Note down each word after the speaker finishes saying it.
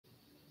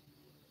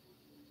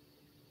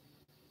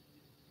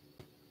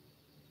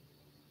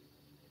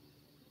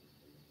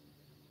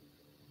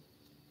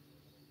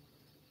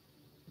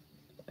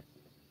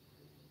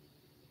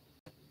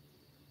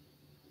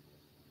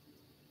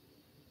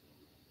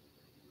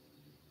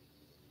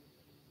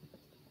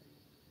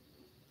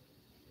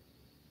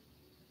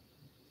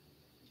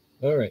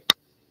All right.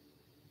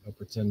 I'll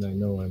pretend I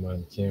know I'm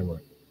on camera.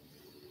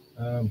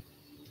 Um,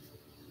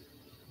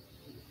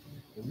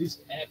 at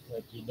least act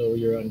like you know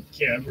you're on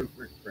camera,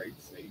 for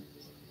Christ's sake.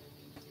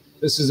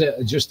 This is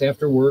just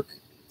after work.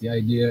 The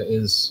idea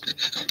is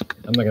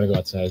I'm not going to go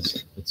outside.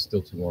 It's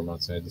still too warm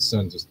outside. The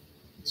sun just,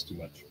 it's too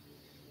much.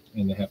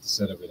 And they have to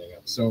set everything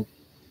up. So,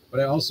 but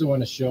I also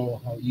want to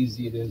show how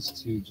easy it is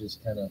to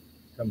just kind of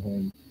come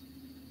home.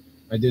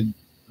 I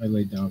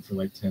laid down for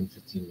like 10,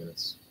 15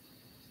 minutes.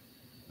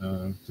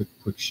 Took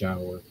a quick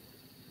shower,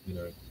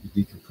 you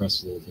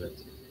decompress a little bit.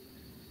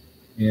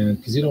 And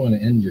because you don't want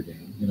to end your day,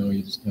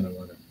 you just kind of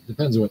want to,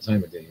 depends on what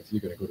time of day. If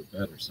you're going to go to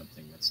bed or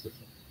something, that's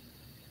different.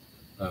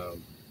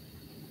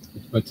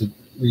 But to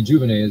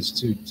rejuvenate is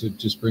to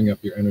just bring up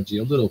your energy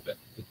a little bit.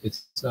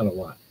 It's not a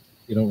lot.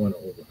 You don't want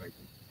to overhype it.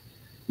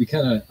 We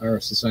kind of are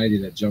a society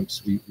that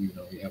jumps. We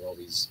have all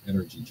these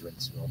energy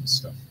drinks and all this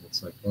stuff.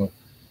 It's like, oh,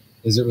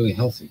 is it really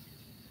healthy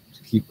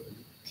to keep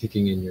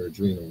kicking in your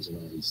adrenals and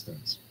all these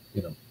things?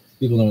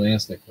 People don't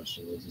ask that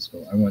question. They just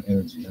go, I want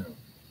energy now.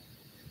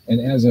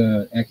 And as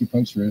an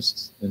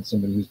acupuncturist and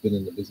somebody who's been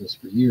in the business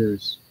for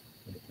years,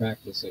 in the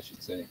practice, I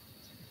should say,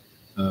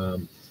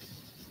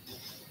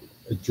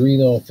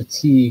 adrenal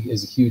fatigue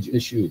is a huge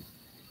issue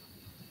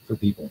for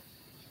people.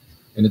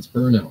 And it's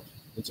burnout.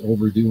 It's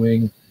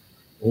overdoing,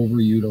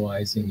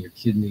 overutilizing your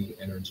kidney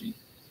energy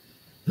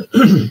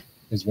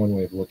is one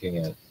way of looking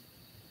at it.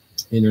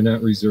 And you're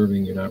not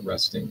reserving, you're not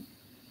resting.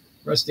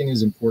 Resting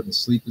is important.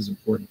 Sleep is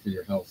important for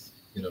your health.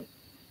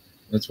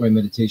 That's why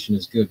meditation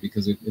is good,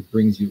 because it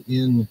brings you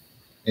in,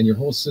 and your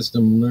whole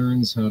system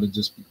learns how to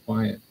just be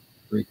quiet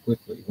very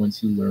quickly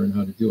once you learn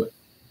how to do it.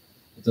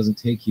 It doesn't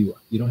take you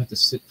don't have to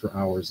sit for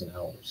hours and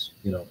hours,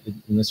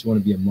 unless you want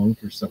to be a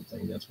monk or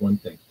something, that's one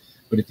thing.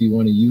 But if you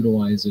want to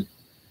utilize it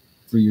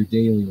for your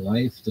daily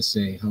life to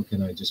say, how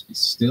can I just be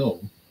still,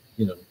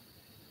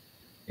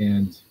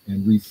 and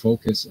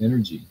refocus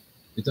energy,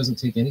 it doesn't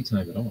take any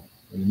time at all.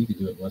 I mean, you could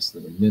do it less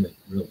than a minute,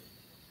 really.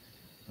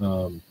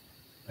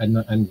 I'm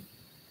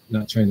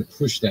not trying to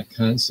push that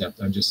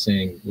concept. I'm just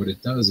saying what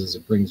it does is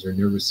it brings your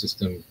nervous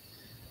system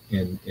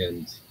and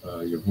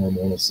your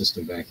hormonal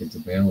system back into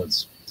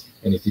balance.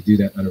 And if you do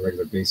that on a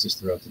regular basis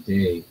throughout the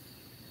day,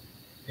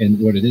 and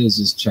what it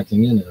is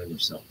checking in on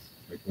yourself.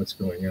 Like, what's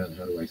going on?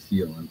 How do I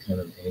feel? I'm kind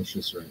of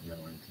anxious right now.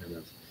 I'm kind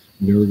of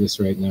nervous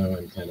right now.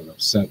 I'm kind of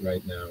upset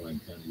right now. I'm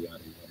kind of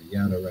yada,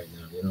 yada, yada right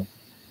now,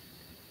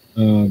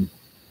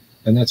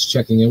 and that's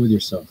checking in with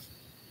yourself.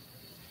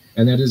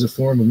 And that is a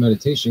form of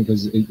meditation,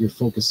 because you're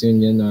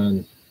focusing in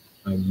on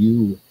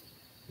you,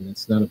 and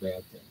it's not a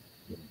bad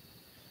thing.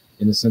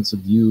 In the sense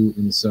of you,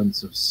 in the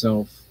sense of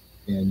self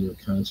and your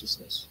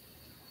consciousness.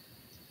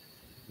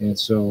 And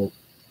so,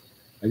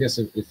 I guess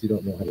if you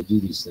don't know how to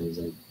do these things,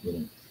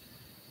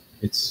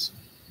 it's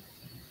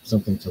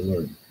something to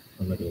learn.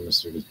 I'm not going to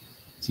necessarily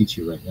teach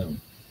you right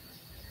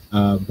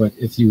now. But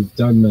if you've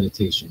done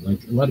meditation,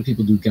 like a lot of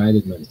people do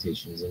guided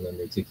meditations, and then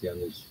they take you on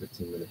these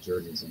 15-minute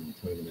journeys and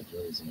 20-minute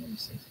journeys and all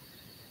these things.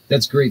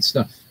 That's great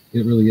stuff.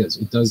 It really is.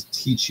 It does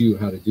teach you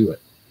how to do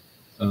it.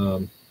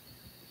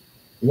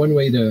 One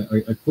way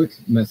a quick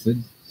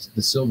method,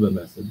 the Silva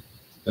method,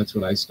 that's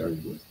what I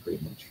started with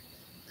pretty much.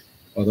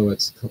 Although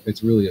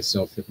it's really a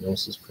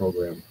self-hypnosis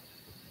program.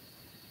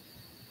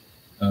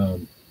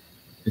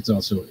 It's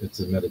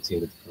a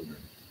meditative program.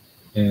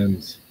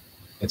 And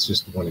it's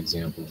just one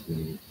example of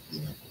many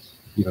examples.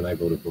 Even I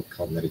wrote a book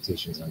called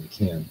Meditations on the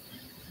Can.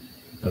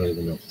 I don't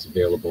even know if it's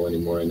available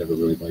anymore. I never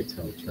really liked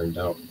how it turned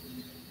out.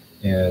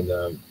 And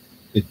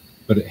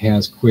but it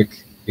has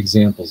quick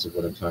examples of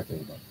what I'm talking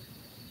about.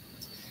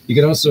 You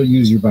can also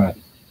use your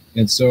body.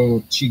 And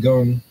so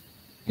Qigong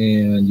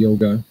and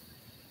yoga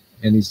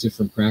and these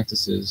different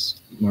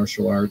practices,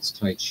 martial arts,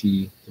 Tai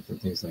Chi,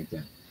 different things like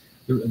that.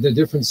 The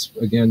difference,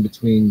 again,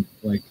 between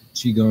like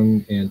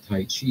Qigong and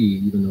Tai Chi,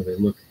 even though they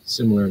look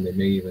similar and they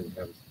may even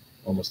have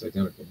almost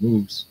identical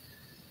moves,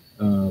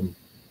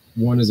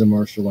 one is a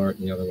martial art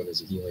and the other one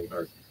is a healing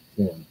art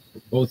form.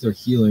 But both are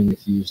healing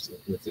if used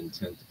with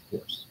intent, of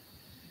course.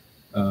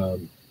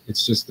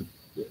 It's just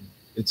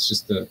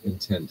the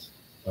intent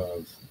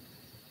of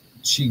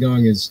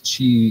Qigong is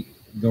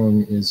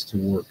to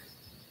work.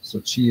 So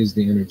Qi is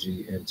the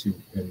energy, and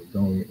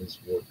Gong is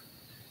work.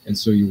 And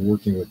so you're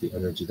working with the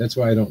energy. That's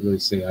why I don't really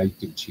say I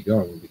do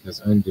Qigong, because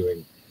I'm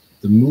doing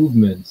the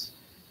movement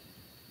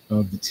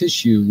of the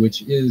tissue,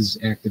 which is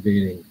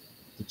activating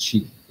the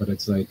Qi. But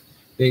it's like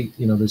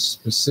there's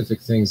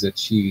specific things that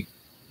Qi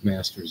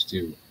masters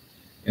do.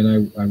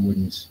 And I'm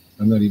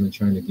not even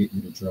trying to get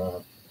you to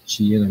draw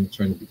Qi in. I'm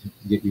trying to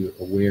get you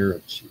aware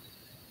of Qi.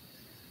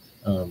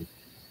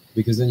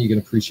 Because then you can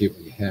appreciate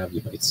what you have,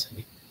 you might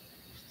say.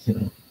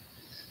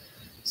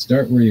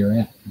 Start where you're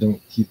at.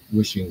 Don't keep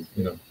wishing,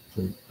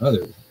 for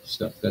other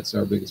stuff. That's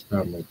our biggest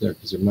problem right there,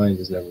 because your mind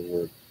is never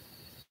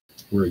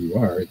where you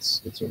are.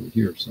 It's over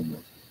here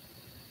somewhere.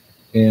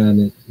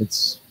 And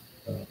it's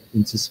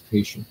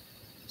anticipation.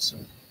 So,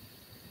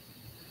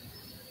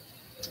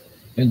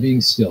 and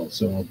being still.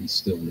 So I'll be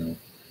still now,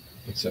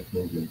 except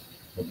movement.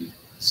 I'll be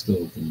still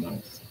with the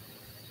mouth.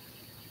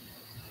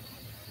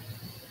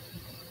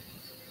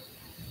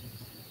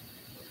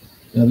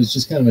 Now there's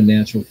just kind of a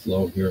natural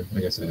flow here. I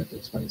guess I have to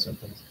explain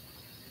something.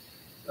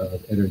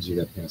 Energy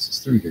that passes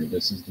through here.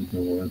 This is the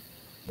door.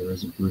 There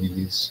is a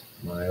breeze,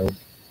 mild,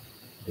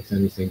 if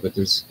anything, but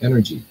there's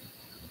energy.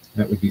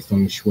 That would be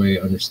feng shui,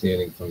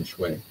 understanding feng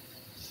shui.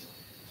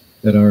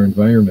 That our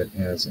environment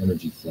has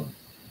energy flow.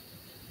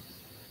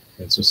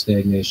 And so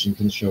stagnation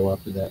can show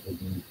up, and that would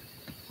be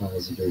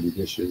piles of dirty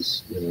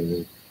dishes,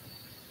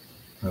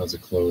 piles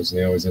of clothes, and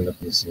they always end up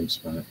in the same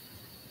spot.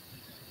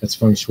 That's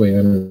feng shui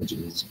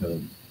energy. It's kind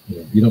of,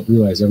 you don't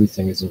realize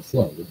everything is in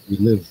flow. We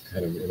live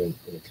kind of in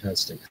a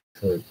constant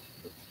current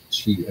of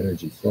chi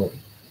energy flowing.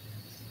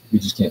 You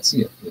just can't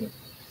see it,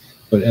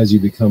 But as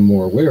you become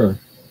more aware,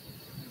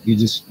 you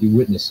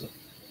witness it.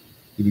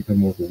 You become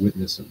more of a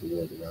witness of the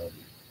world around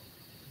you.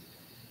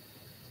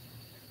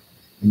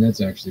 And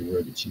that's actually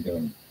where the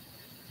Qigong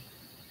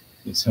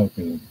is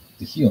helping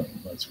the healing.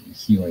 That's the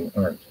healing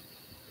art.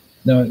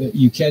 Now,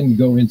 you can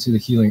go into the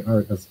healing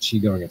art of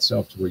Qigong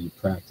itself to where you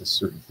practice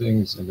certain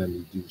things and then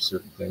you do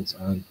certain things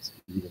on to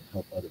even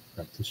help other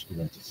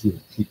practitioners to heal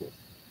people.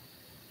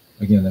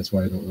 Again, that's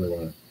why I don't really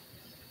want to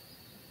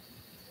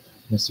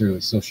necessarily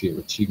associate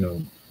with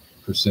Qigong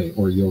per se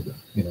or yoga,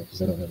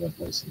 because I don't have that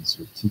license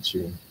or teach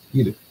you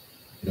either.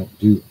 I don't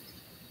do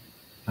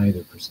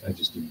either per se. I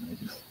just do what I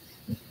do.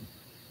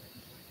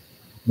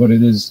 But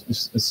it is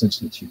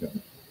essentially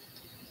Qigong.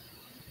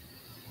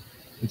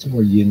 It's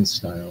more yin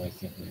style, I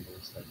can't remember.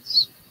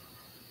 That's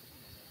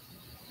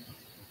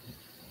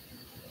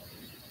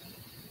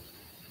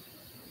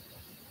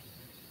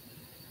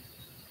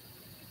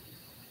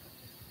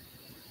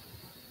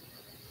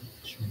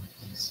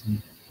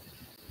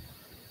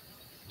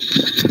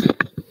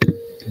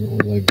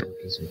leg work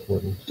is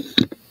important,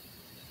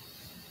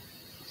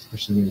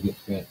 especially when you get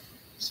fat,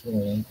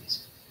 small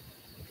ankles.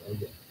 Like I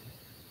get.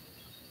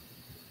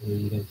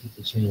 You gotta keep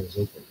the channels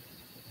open.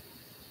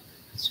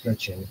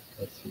 Stretching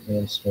up through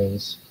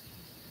hamstrings.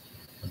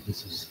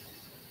 This is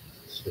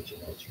stretching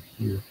out through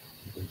here,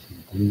 into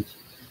your glute,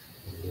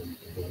 and then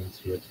going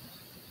through it.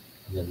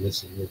 And then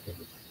this is working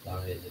the thigh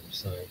on the other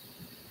side.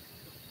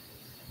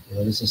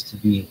 Now this is to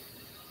be,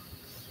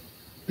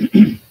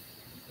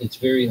 it's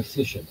very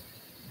efficient.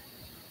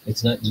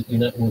 It's not, you're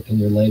not working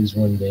your legs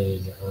one day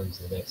and your arms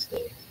the next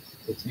day.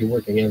 You're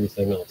working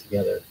everything all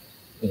together,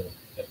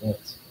 at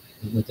once,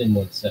 within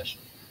one session.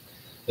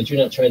 But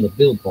you're not trying to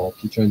build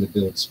bulk, you're trying to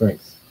build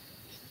strength.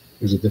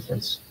 There's a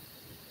difference.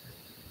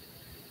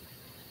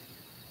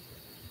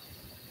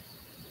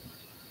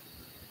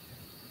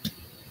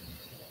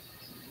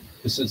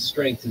 So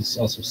strength is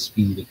also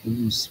speed. If you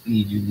lose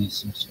speed, you lose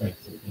some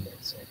strength, you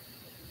might say.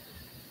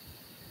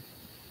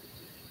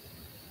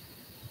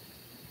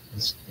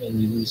 And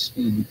you lose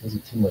speed because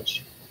of too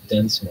much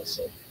dense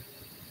muscle.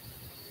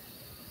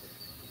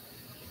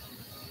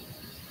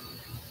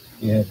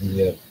 You have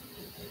the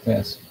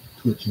fast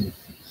twitch and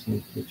slow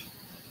twitch.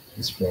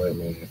 This Friday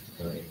might have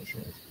to die in the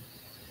short.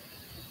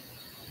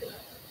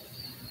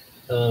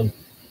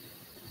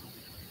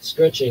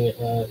 Stretching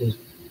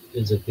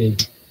is a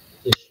big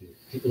issue.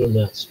 People do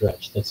not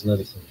stretch. That's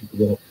another thing. People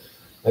go,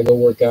 I go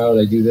work out,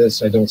 I do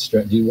this, I don't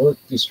stretch. Do you work?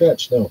 Do you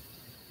stretch? No.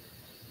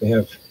 They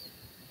have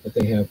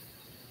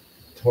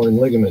torn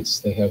ligaments.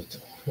 They have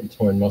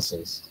torn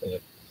muscles. They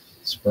have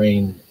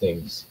sprained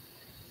things.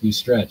 Do you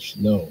stretch?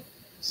 No.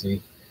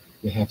 See,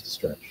 you have to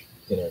stretch.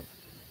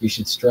 You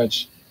should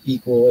stretch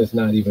equal, if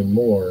not even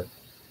more,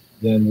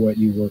 than what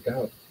you work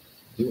out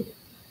doing.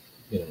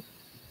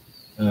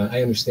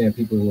 I understand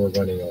people who are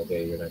running all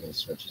day, you're not going to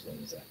stretch as long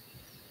as that.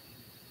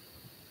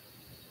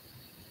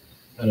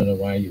 I don't know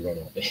why you run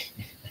all day.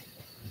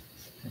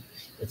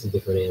 That's a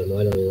different animal.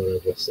 I don't even want to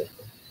address that.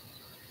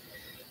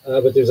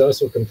 But there's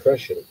also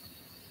compression.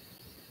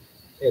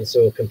 And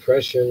so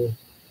compression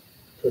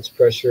puts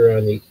pressure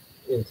into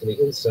the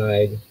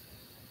inside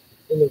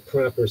in the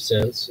proper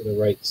sense, in the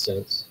right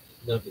sense.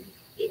 Not,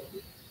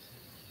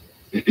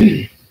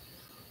 it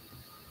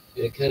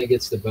kind of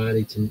gets the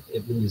body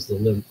it moves the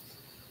lymph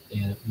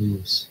and it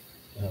moves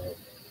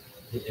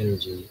the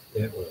energy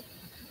that way.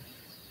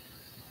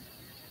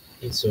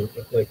 And so,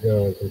 like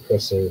now, I'm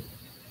compressing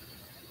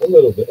a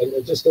little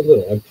bit, just a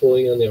little. I'm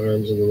pulling on the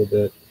arms a little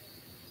bit.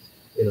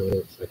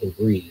 If I can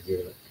breathe,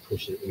 you're not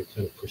pushing. You're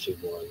kind of pushing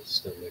more on the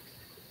stomach,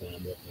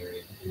 abdominal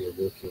area, and you're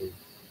working.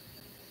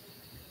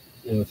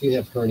 If you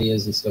have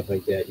hernias and stuff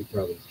like that, you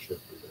probably should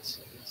do this.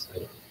 I guess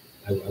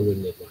I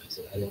wouldn't advise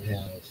it. I don't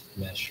have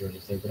mesh or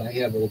anything, but I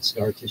have old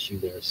scar tissue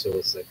there, so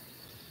it's like.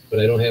 But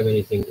I don't have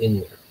anything in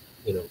there.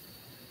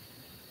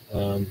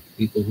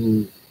 People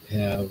who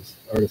have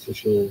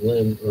artificial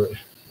limb or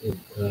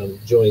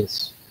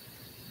joints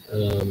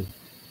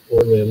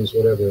or limbs,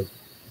 whatever,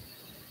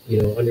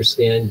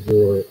 understand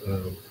your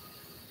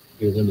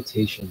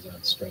limitations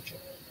on stretching.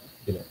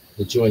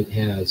 The joint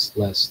has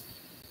less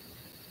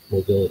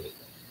mobility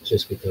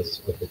just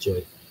because of the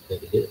joint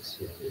that it is.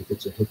 If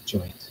it's a hip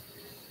joint,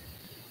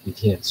 you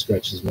can't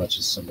stretch as much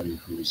as somebody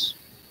who's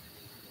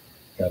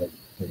got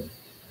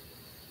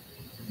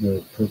their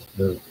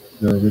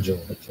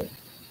original hip joint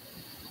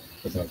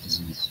without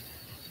disease.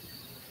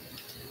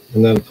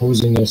 I'm not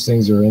opposing those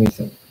things or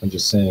anything. I'm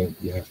just saying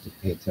you have to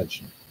pay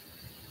attention.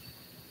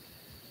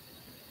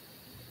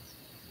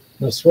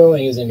 Now,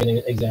 swelling isn't going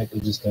to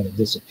exactly just kind of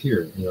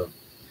disappear. You know,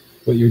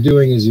 what you're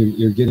doing is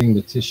you're getting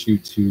the tissue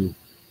to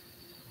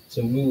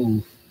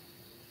move,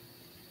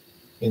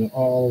 you know,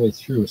 all the way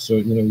through. So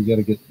you know you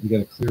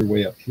got a clear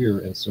way up here,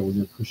 and so when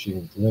you're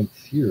pushing lymph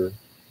here,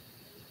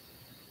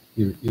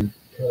 you're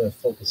kind of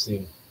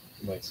focusing,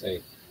 you might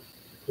say,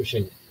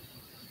 pushing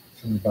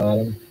from the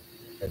bottom,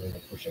 and then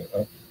pushing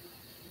up,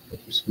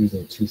 like you're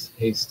squeezing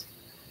toothpaste,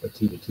 a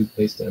tube of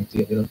toothpaste to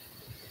empty it, you know,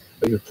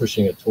 but you're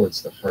pushing it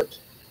towards the heart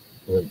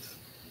lymph.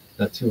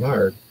 Not too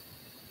hard,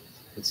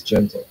 it's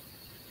gentle.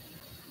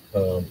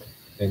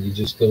 And you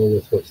just go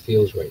with what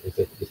feels right. If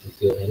you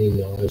feel any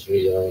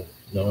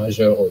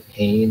nausea or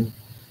pain,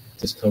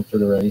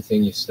 discomfort or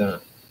anything, you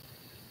stop.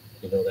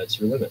 You know, that's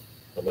your limit.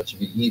 How much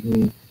have you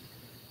eaten?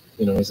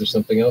 You know, is there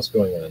something else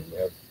going on? You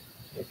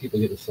have people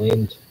get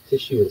inflamed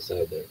tissue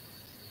inside there.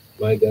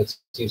 My guts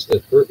used to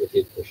hurt if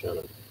you'd push on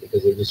them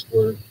because they just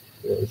were,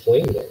 you know,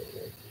 inflamed there.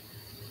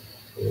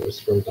 And it was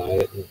from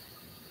diet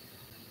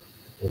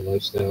and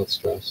lifestyle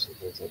stress and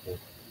things like that.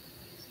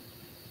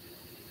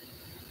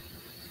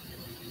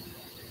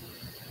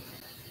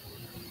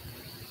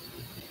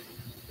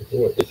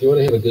 If you want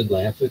to have a good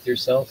laugh with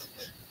yourself,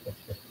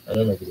 I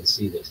don't know if you can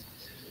see this.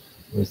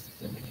 Where's the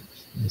thing?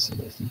 Let me see if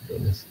I keep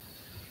doing this.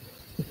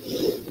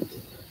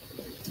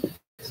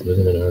 It's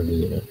living in an RV,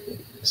 you know,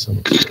 so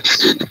much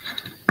space.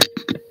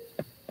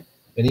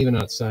 And even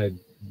outside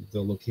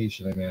the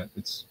location I'm at,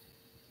 it's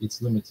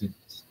limited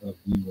of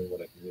view and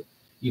what I can do.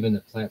 Even the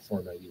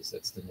platform I use,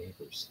 that's the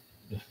neighbors.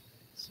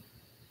 So,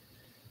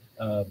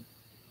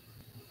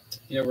 if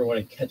you ever want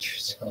to catch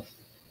yourself,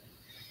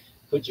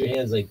 put your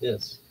hands like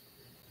this,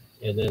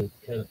 and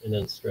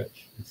then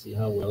stretch and see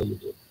how well you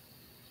do.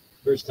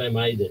 First time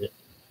I did it,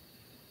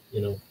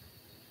 you know,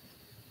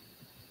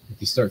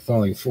 if you start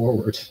falling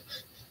forward,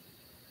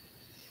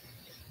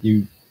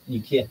 you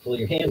can't pull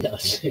your hand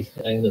out.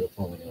 I ended up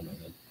falling on my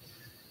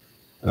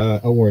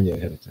head. I'll warn you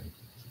ahead of time.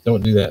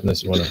 Don't do that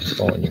unless you want to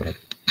fall on your head.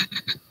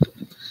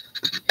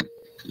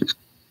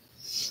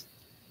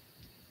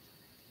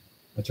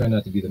 I try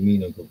not to be the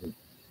mean uncle who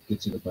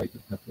gets you to bite the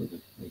pepper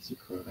that makes you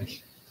cry.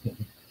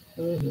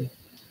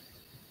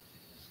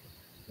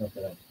 Not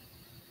that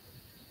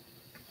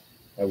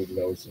I would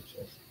know such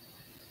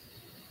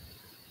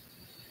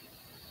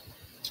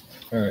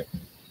a. All right.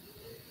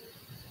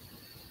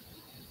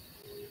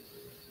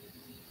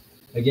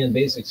 Again,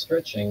 basic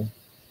stretching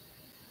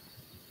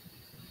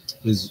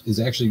is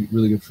actually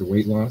really good for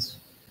weight loss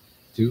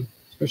too,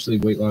 especially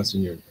weight loss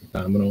in your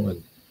abdominal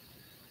and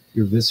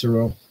your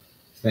visceral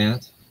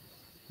fat.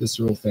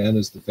 Visceral fat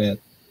is the fat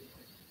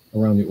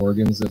around the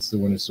organs. That's the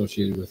one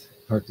associated with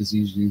heart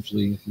disease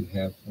usually if you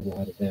have a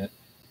lot of that.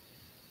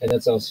 And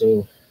that's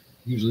also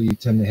usually you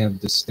tend to have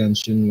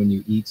distension when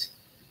you eat,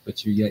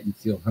 but yet you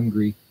feel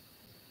hungry.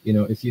 You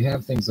know, if you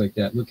have things like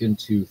that, look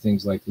into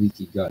things like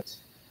leaky gut.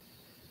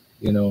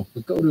 You know,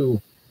 but go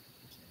to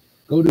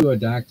a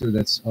doctor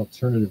that's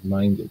alternative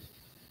minded.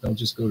 Don't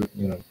just go to,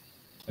 you know,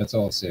 that's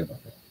all I'll say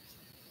about that.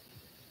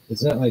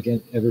 It's not like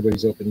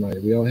everybody's open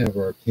minded. We all have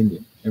our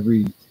opinion.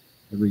 Every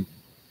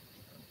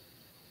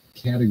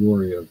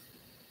category of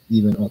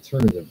even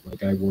alternative.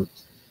 Like I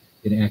worked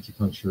in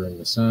acupuncture and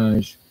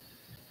massage,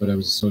 but I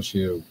was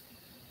associated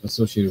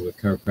with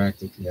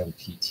chiropractic and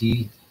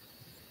PT,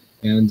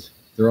 and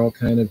they're all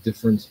kind of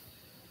different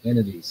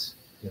entities.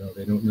 You know,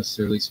 they don't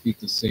necessarily speak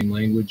the same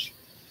language,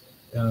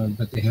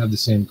 but they have the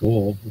same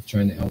goal of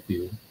trying to help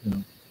you.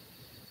 You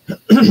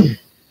know,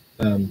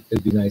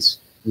 it'd be nice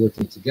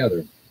working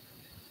together,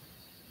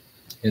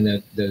 and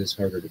that is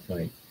harder to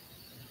find.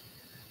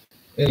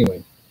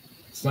 Anyway,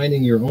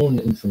 finding your own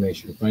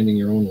information, finding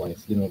your own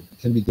life, you know,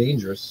 can be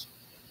dangerous.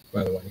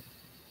 By the way,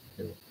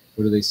 you know,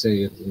 what do they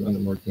say? It's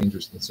none more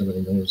dangerous than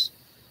somebody knows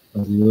a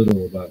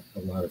little about a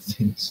lot of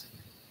things.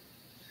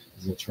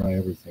 They'll try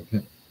everything.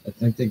 I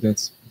think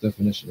that's the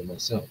definition of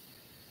myself.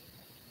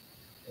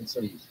 And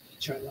so you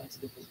try lots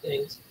of different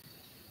things.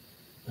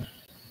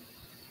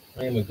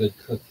 I am a good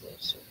cook, though,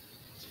 so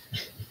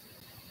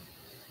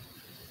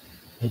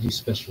I do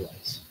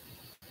specialize.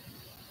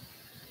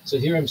 So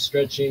here I'm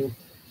stretching.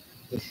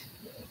 I'm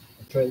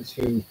trying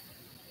to.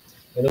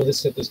 I know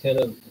this hip is kind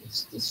of.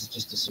 This is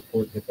just a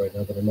support hip right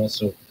now, but I'm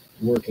also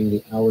working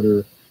the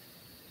outer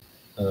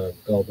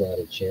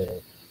gallbladder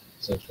channel,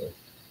 essentially.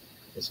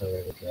 That's how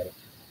I look at it.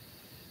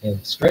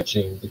 And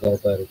stretching the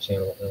gallbladder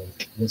channel on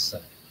this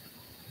side.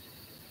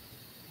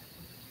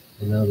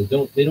 And now they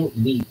don't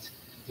meet.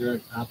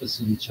 They're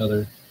opposite each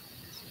other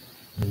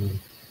in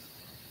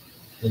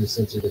the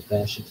sense of the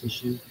fascia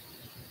tissue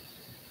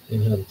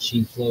and how the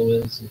chi flow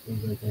is and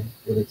things like that.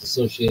 What it's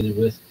associated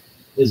with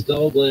is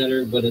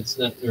gallbladder, but it's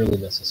not really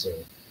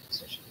necessarily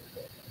associated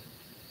with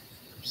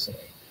gallbladder per se.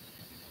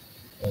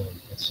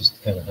 It's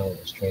just kind of how it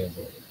was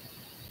translated.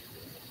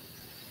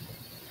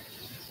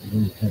 So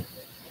then you kind of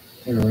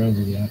turn around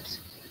to the opposite.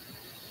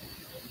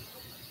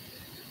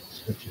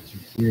 Stretch it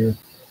through here.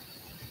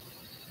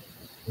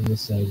 And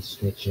this side is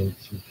stretching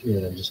through here,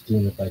 and I'm just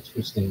doing it by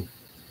twisting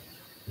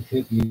the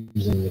hip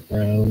using the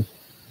ground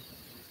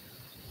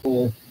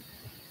pull.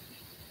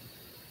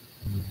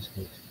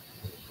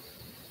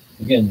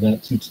 Again,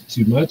 not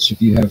too much.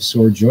 If you have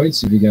sore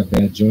joints, if you got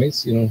bad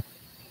joints, know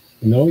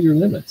your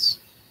limits.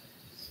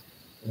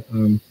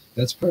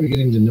 That's part of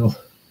getting to know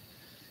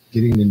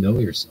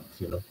yourself.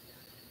 You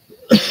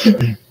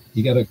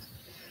gotta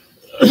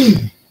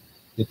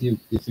if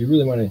you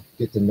really want to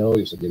get to know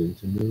yourself, getting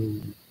to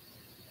know.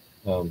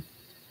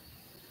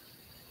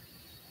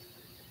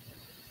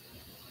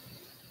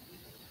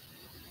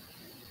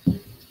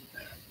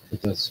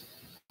 It does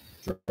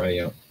dry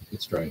out.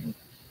 It's dry out.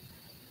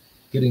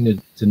 Getting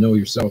to know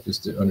yourself is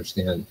to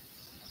understand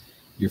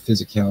your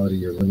physicality,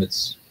 your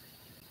limits,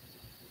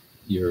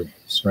 your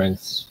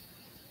strengths,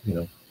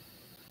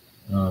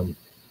 and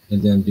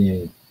then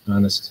being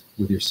honest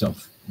with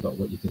yourself about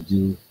what you can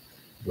do,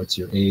 what's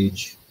your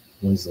age,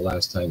 when's the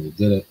last time you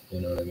did it,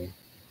 you know what I mean?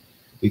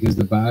 Because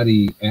the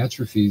body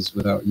atrophies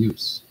without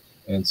use.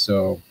 And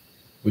so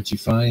what you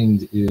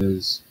find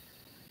is,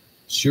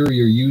 sure,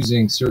 you're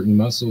using certain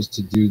muscles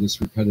to do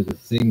this repetitive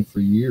thing for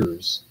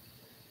years,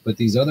 but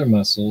these other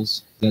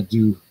muscles that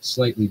do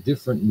slightly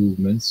different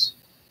movements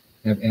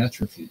have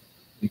atrophied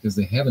because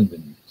they haven't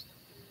been used.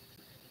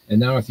 And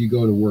now if you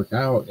go to work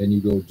out and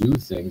you go do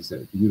things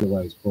that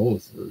utilize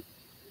both,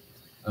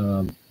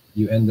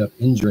 you end up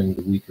injuring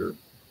the weaker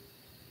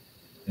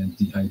and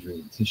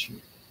dehydrated tissue.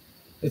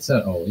 It's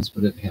not always,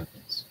 but it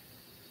happens.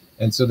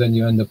 And so then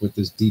you end up with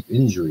this deep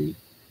injury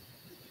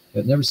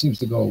that never seems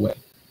to go away.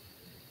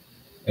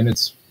 And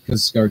it's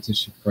because scar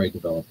tissue probably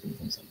developed and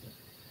things like that.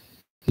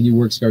 Can you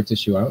work scar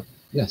tissue out?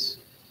 Yes,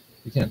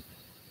 you can.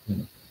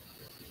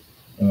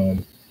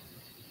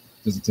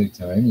 Does it take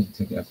time? Does it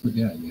take effort?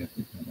 Yeah, you have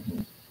to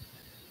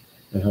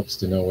it helps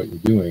to know what you're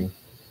doing.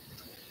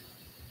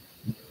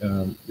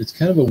 It's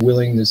kind of a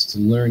willingness to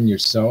learn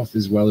yourself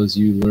as well as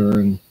you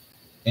learn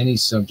any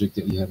subject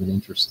that you have an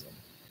interest in.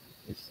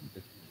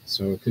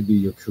 So it could be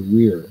your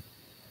career.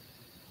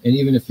 And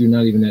even if you're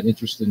not even that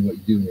interested in what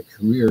you do in your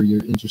career,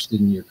 you're interested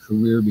in your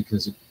career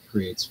because it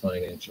creates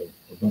financial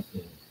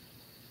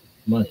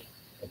money,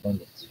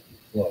 abundance,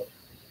 flow.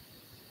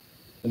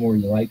 The more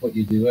you like what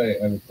you do,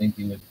 I would think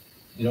you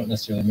don't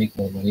necessarily make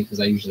more money, because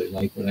I usually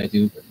like what I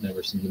do, but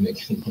never seem to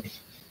make any money.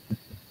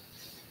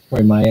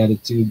 Probably my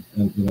attitude,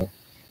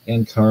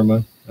 and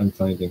karma, I'm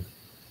finding.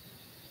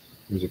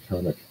 There's a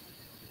karmic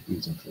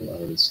reason for a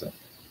lot of this stuff.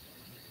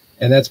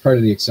 And that's part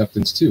of the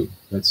acceptance too.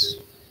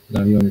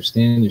 Now you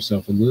understand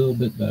yourself a little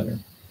bit better.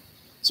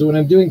 So when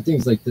I'm doing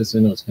things like this, I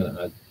know it's kind of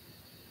odd.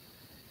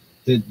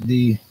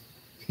 The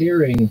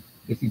pairing,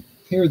 if you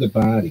pair the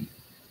body,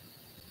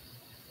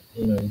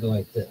 you go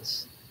like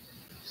this.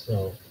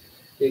 So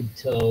big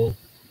toe,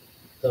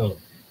 thumb,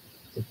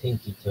 to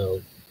pinky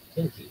toe,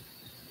 pinky.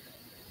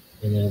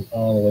 And then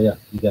all the way up,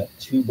 you got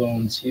 2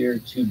 bones here,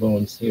 2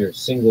 bones here,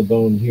 single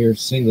bone here,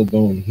 single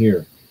bone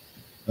here.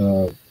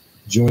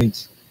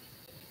 Joint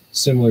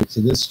similar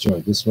to this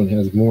joint. This one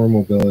has more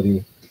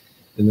mobility,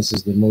 and this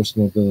is the most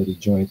mobility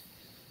joint.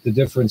 The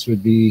difference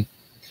would be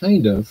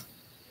kind of,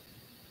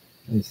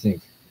 let me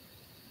think,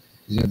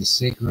 you have the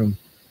sacrum.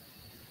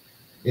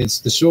 It's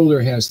the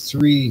shoulder has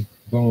 3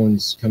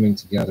 bones coming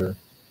together,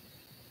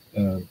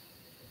 and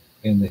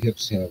the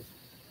hips have,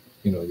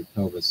 your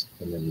pelvis,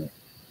 and then the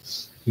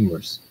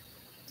humerus.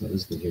 That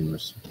is the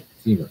humerus,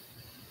 femur.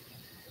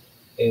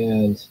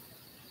 And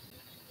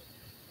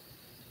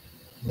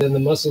then the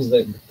muscles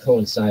that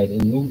coincide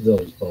and move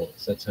those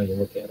bones, that's how you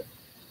look at it.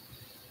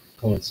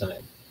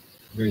 Coincide.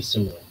 Very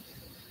similar.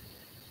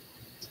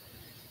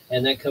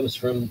 And that comes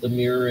from the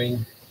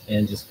mirroring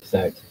and just the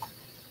fact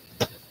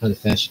how the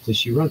fascia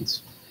tissue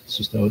runs. It's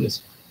just how it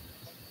is.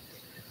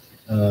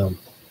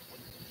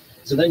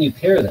 So then you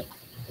pair them.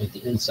 Like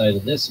the inside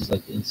of this is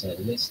like the inside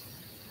of this.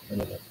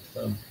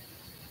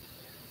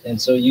 And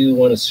so you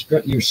want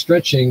to you're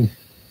stretching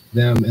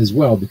them as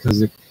well,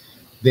 because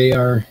they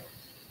are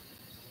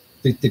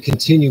the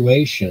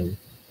continuation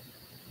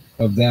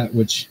of that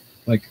which,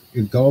 like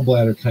your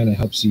gallbladder kind of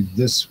helps you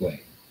this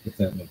way, if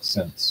that makes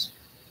sense.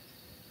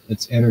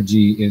 Its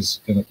energy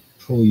is going to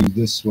pull you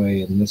this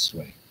way and this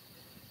way.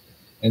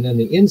 And then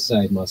the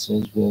inside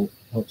muscles will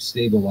help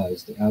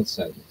stabilize the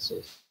outside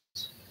muscles.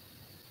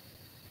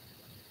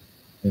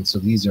 And so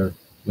these are,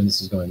 when this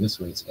is going this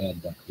way, it's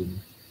adduction.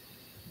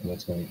 And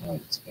what's going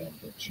out, it's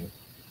abduction.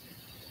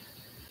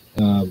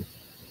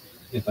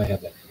 If I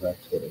have that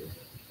correct, whatever.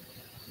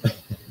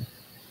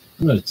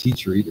 I'm not a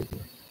teacher either.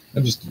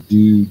 I'm just a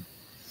dude.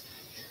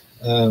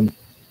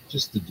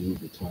 Just the dude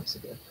that talks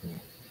about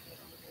that.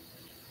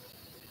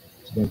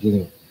 It's about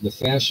getting the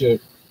fascia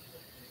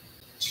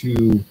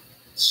to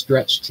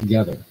stretch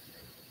together.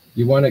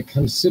 You want to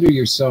consider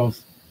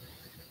yourself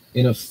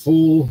in a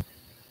full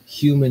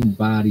human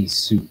body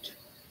suit.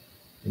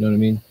 You know what I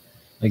mean?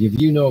 Like if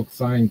you know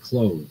fine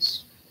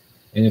clothes,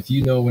 and if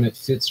you know when it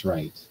fits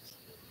right,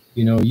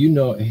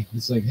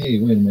 it's like, hey,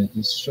 wait a minute,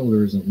 this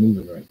shoulder isn't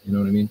moving right. You know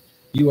what I mean?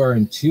 You are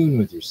in tune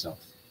with yourself.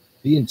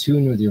 Be in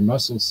tune with your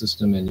muscle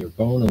system and your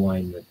bone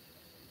alignment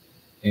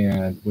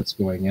and what's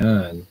going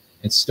on,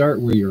 and start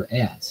where you're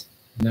at,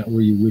 not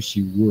where you wish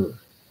you were,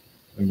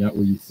 or not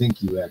where you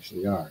think you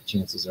actually are.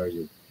 Chances are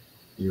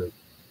you're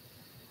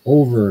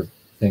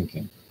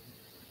overthinking,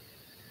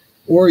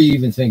 or you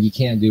even think you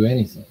can't do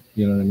anything.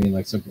 You know what I mean?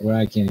 Like something, well,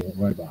 I can't even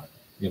worry about it.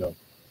 You know,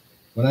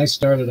 when I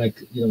started, I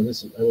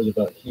was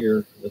about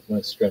here with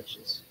my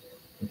stretches,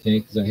 okay,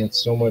 because I had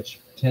so much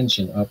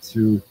tension up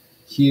through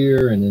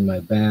here and in my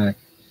back.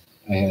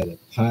 I had a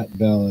pot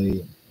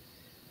belly,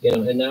 you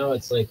know, and now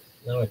it's like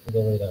now I can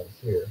go right down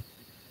here,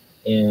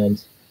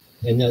 and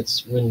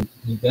that's when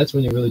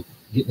you're really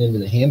getting into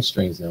the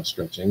hamstrings now,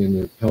 stretching, and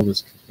your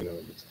pelvis, you know,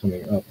 it's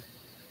coming up,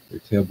 your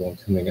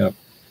tailbone coming up,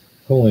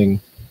 pulling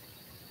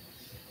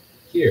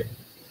here.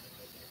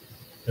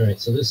 All right,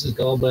 so this is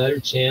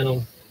gallbladder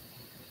channel.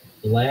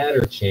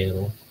 Bladder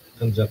channel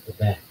comes up the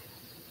back.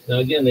 Now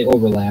again, they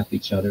overlap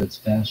each other. It's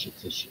fascia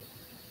tissue.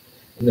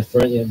 In the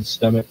front, you have the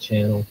stomach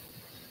channel,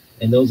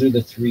 and those are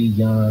the three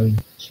yang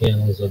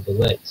channels of the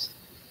legs.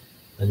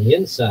 On the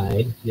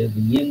inside, you have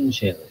the yin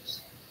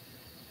channels.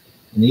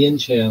 And the yin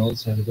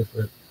channels have a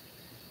different.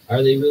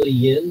 Are they really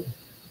yin?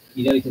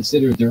 You got to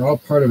consider they're all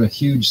part of a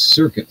huge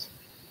circuit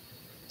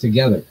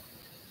together.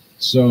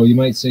 So you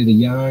might say the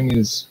yang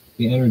is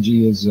the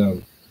energy is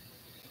the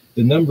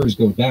numbers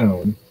go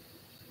down.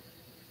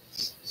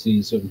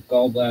 See, so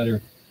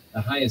gallbladder,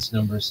 the highest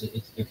numbers,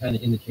 they're kind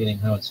of indicating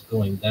how it's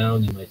going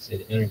down. You might say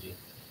the energy,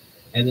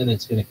 and then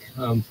it's going to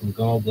come from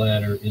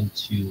gallbladder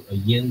into a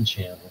yin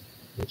channel,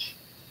 which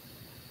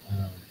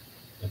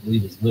I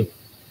believe is liver.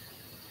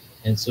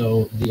 And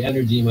so the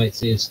energy, you might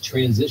say, is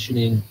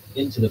transitioning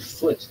into the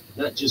foot,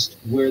 not just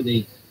where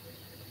the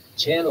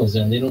channels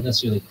end. They don't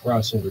necessarily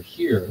cross over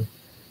here.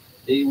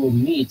 They will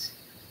meet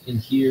in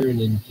here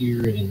and in here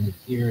and in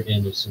here,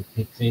 and there's some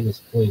famous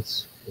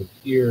points in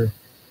here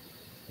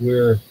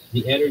where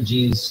the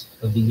energies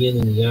of the yin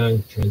and the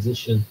yang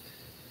transition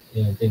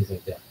and things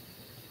like that.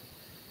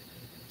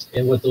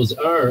 And what those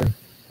are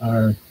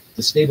the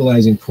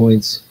stabilizing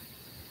points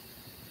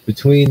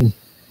between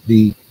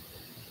the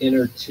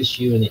inner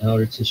tissue and the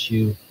outer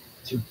tissue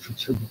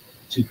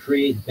to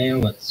create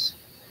balance,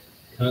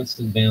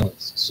 constant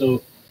balance.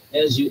 So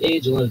as you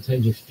age, a lot of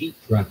times your feet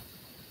drop.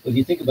 If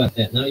you think about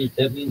that, now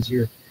that means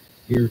your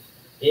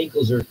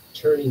ankles are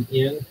turning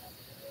in,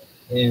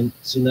 and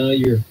so now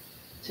your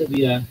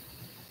tibia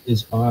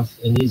is off,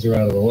 and knees are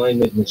out of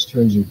alignment, which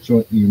turns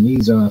your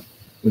knees off,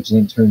 which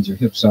then turns your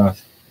hips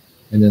off,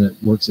 and then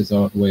it works its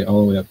way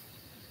all the way up.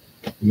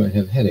 You might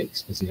have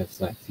headaches because you have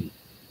flat feet.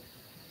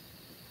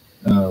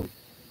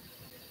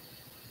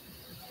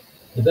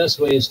 The best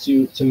way is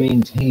to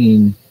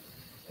maintain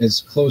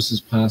as close as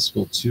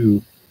possible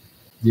to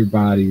your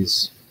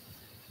body's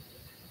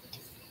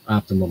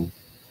optimum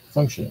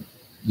functioning.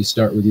 You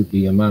start with your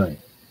BMI.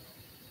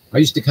 I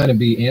used to kind of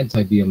be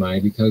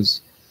anti-BMI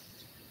because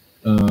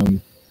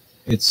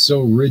it's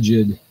so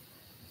rigid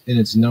in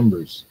its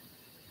numbers.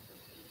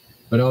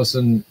 But all of a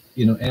sudden,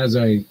 you know, as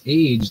I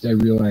aged, I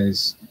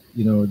realized,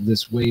 you know,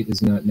 this weight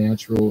is not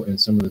natural, and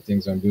some of the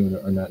things I'm doing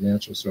are not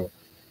natural. So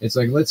it's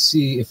like, let's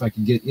see if I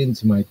can get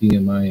into my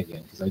BMI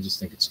again, because I just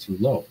think it's too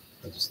low.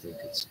 I just think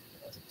it's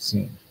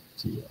insane,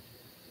 too low.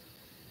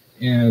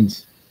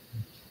 And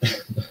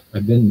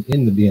I've been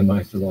in the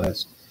BMI for the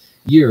last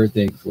year,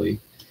 thankfully,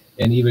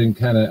 and even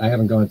kind of, I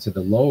haven't gone to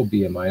the low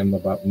BMI. I'm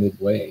about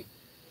midway,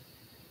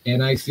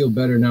 and I feel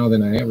better now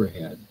than I ever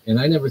had. And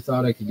I never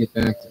thought I could get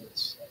back to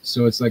this.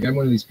 So it's like I'm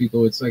one of these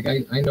people. It's like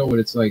I know what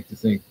it's like to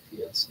think,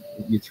 yes,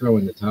 you throw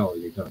in the towel,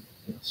 you're done.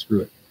 You know, screw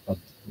it.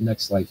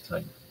 Next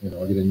lifetime, you know,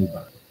 I'll get a new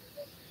body.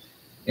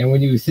 And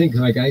when you think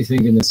like I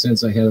think, in the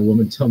sense, I had a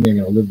woman tell me I'm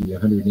going to live to be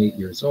 108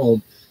 years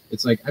old.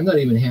 It's like, I'm not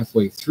even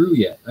halfway through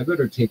yet. I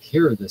better take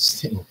care of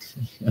this thing.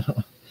 You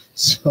know?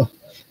 So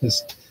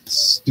this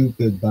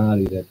stupid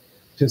body that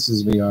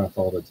pisses me off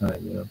all the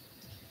time, you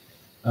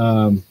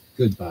know.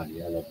 Good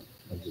body. I love it.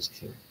 I'm just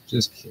kidding.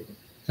 Just kidding.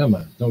 Come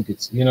on. Don't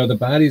get, you know, the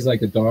body's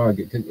like a dog.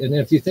 And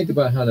if you think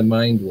about how the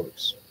mind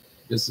works,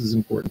 this is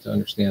important to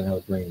understand how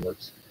the brain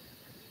works.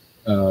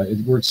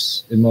 It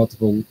works in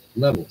multiple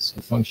levels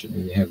of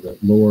functioning. You have the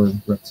lower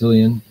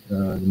reptilian,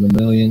 the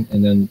mammalian,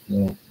 and then, you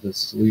know, the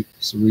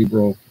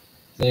cerebral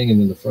thing,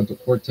 and then the frontal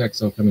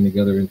cortex, all coming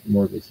together into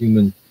more of a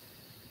human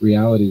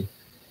reality.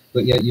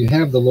 But yet you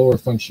have the lower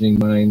functioning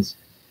minds.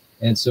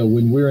 And so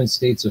when we're in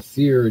states of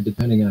fear,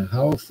 depending on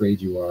how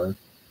afraid you are,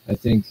 I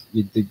think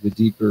you dig the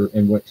deeper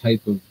and what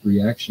type of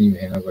reaction you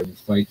have, are you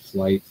fight,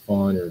 flight,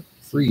 fawn, or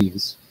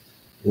freeze,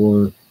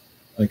 or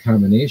a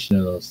combination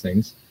of those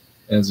things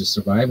as a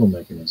survival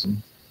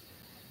mechanism.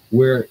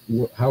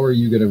 How are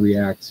you going to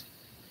react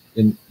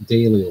in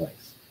daily life?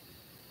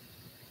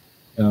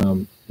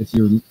 If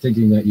you're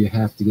thinking that you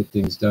have to get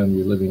things done,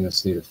 you're living in a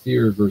state of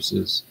fear,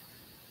 versus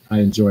I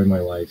enjoy my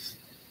life,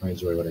 I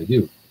enjoy what I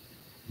do.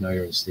 Now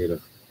you're in a state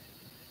of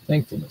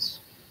thankfulness,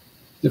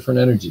 different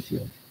energy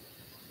field.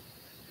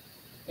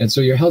 And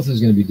so your health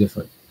is going to be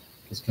different.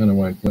 That's kind of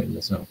why I'm pointing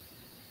this out.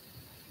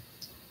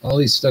 All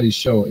these studies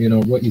show, you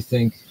know, what you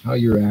think, how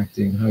you're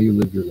acting, how you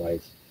live your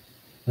life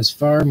has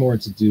far more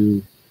to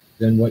do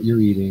than what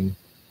you're eating,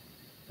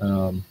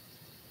 um,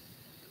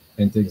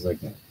 and things like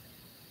that,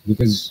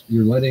 because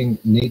you're letting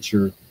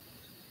nature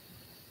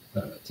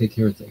take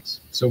care of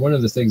things. So one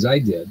of the things I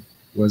did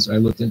was I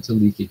looked into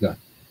leaky gut,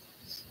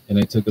 and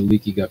I took a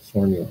leaky gut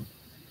formula.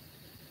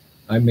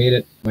 I made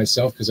it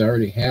myself because I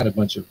already had a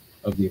bunch of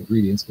the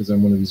ingredients, because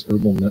I'm one of these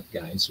herbal nut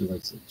guys who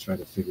likes to try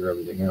to figure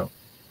everything out.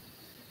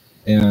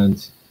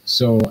 And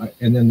so,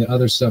 and then the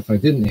other stuff I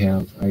didn't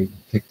have, I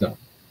picked up.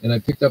 And I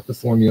picked up the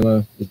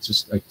formula. It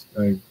just,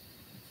 the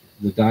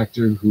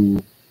doctor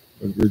who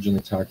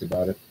originally talked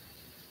about it,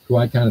 who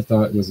I kind of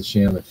thought was a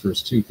sham at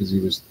first too, because he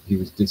was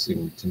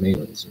dissing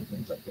tomatoes and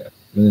things like that.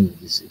 And then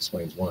he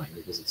explains why,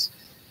 because it's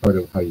part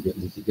of how you get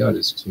leaky gut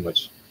is too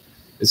much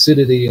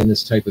acidity and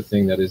this type of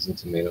thing that is in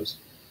tomatoes.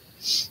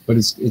 But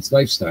it's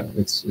lifestyle.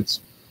 It's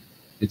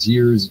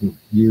years and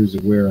years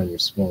of wear on your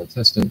small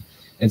intestine.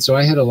 And so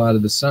I had a lot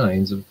of the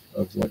signs of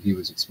what he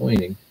was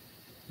explaining.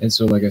 And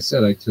so, like I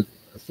said, I took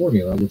a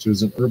formula, which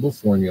was an herbal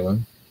formula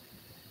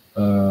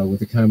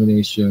with a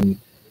combination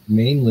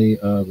mainly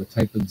of a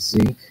type of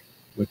zinc,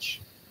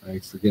 which I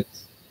forget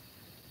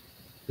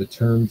the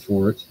term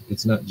for it.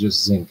 It's not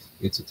just zinc,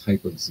 it's a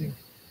type of zinc.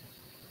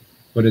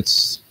 But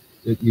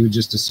you would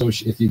just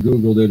associate, if you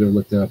Googled it or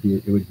looked it up,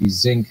 it would be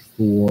zinc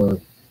for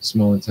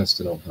small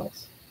intestinal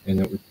health.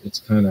 And it's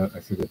kind of, I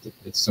forget,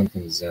 it's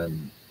something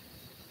Zen.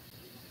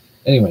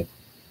 Anyway,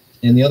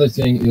 and the other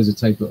thing is a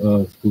type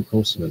of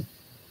glucosamine.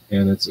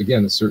 And it's,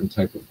 again, a certain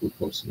type of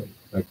glucosamine.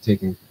 I've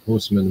taken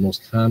glucosamine, the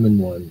most common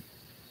one,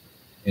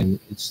 and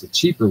it's the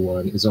cheaper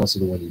one, is also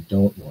the one you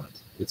don't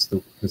want.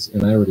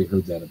 And I already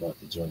heard that about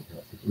the joint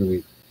health.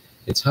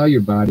 It's how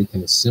your body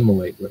can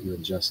assimilate what you're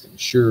ingesting.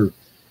 Sure,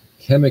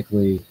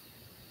 chemically,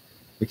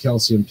 the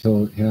calcium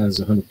pill has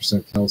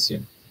 100%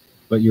 calcium,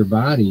 but your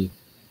body,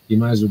 you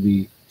might as well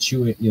be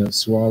chewing,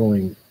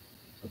 swallowing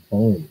a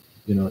bone.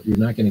 You're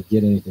not going to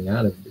get anything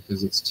out of it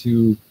because it's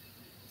too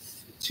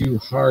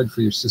hard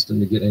for your system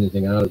to get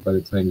anything out of by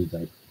the time you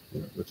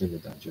within the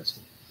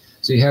digestion.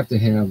 So you have to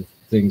have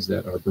things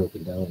that are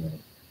broken down now,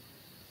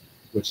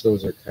 which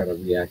those are kind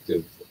of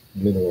reactive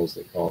minerals,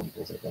 they call them,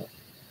 things like that.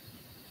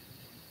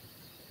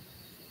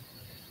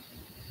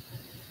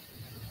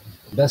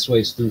 The best way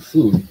is through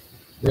food,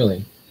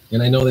 really.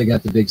 And I know they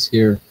got the big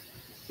scare.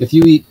 If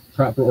you eat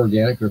proper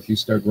organic, or if you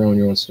start growing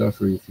your own stuff,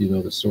 or if you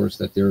know the source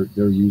that they're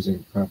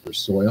using proper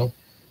soil,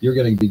 you're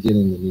going to be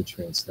getting the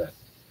nutrients that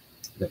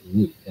you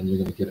need, and you're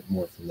going to get it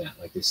more from that.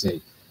 Like they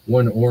say,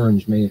 one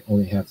orange may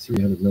only have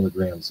 300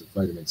 milligrams of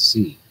vitamin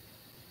C,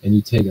 and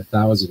you take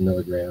 1,000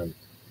 milligram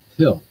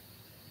pill,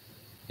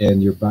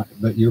 and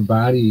your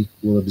body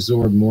will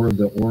absorb more of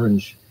the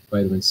orange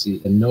vitamin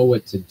C and know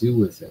what to do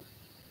with it,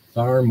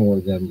 far more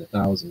than the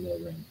 1,000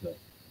 milligram pill.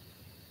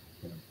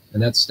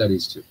 And that's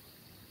studies too.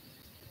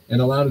 And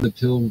a lot of the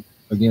pill,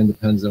 again,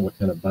 depends on what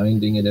kind of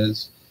binding it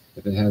is.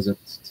 If it has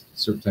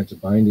certain types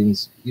of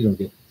bindings, you don't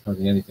get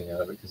hardly anything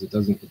out of it because it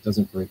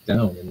doesn't break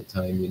down in the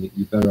time.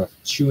 You're better off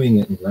chewing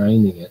it and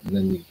grinding it, and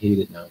then you hate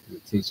it now because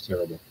it tastes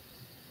terrible.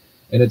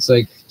 And it's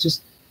like,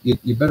 just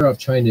you're better off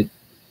trying to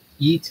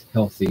eat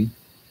healthy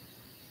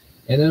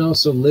and then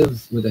also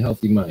live with a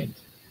healthy mind.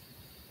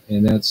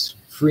 And that's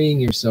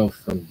freeing yourself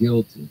from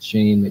guilt and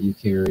shame that you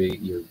carry,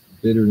 your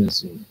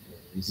bitterness and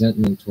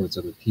resentment towards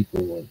other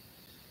people, or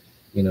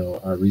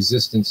our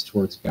resistance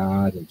towards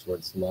God and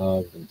towards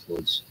love and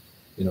towards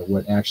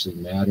what actually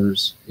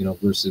matters,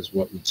 versus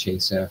what we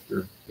chase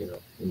after, in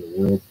the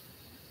world.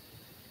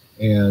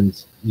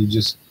 And you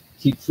just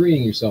keep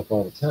freeing yourself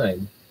all the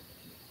time,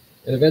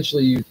 and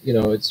eventually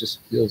it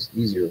just feels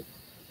easier.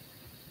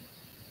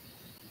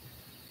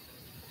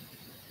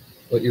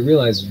 What you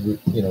realize is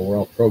we're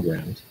all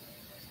programmed,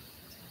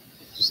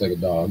 just like a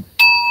dog.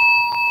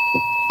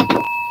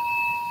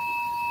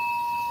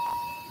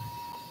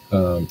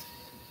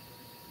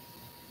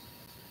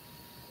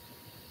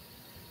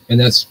 And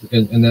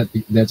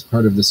that's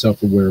part of the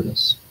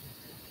self-awareness.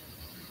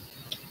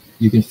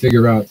 You can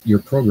figure out your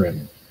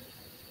programming,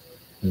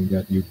 and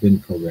that you've been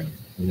programmed,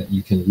 and that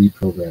you can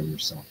reprogram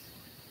yourself.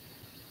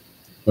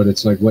 But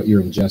it's like what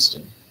you're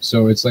ingesting.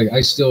 So it's like, I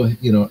still,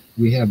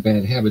 we have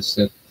bad habits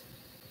that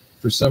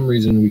for some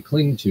reason we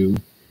cling to,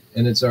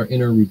 and it's our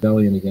inner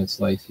rebellion against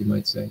life, you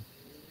might say.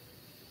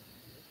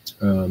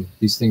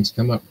 These things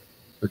come up.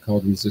 They're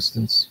called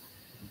resistance,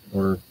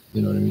 or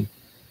you know what I mean?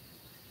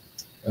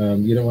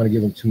 You don't want to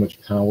give them too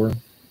much power.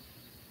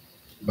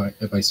 But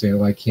if I say,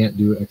 "Oh, I can't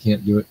do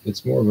it,"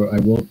 it's more of a, I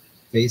won't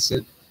face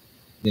it.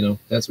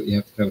 That's what you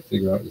have to kind of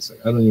figure out. It's like,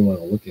 I don't even want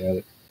to look at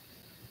it,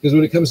 because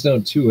when it comes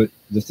down to it,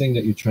 the thing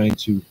that you're trying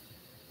to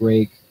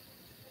break,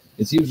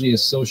 it's usually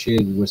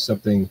associated with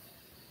something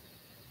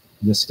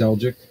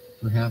nostalgic,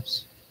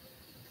 perhaps,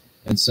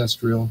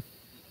 ancestral,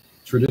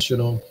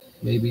 traditional,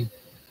 maybe,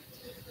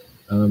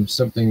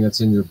 something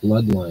that's in your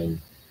bloodline,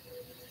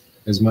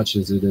 as much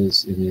as it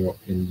is in your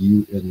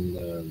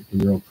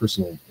own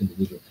personal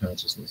individual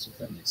consciousness, if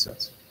that makes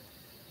sense.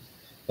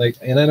 Like,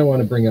 and I don't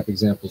want to bring up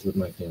examples with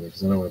my family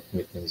because I don't want to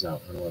point things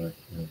out. I don't want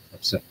to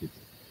upset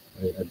people.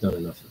 I've done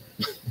enough of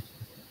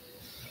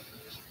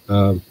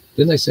that.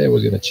 Didn't I say I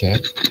was going to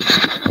chat?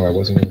 Oh, I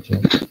wasn't going to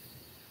change.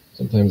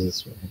 Sometimes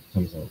this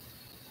comes out.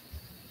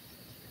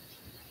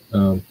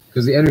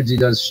 Because the energy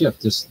does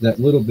shift. Just that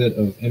little bit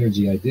of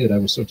energy I did. I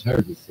was so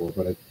tired before,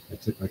 but I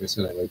took, like I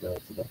said, I laid down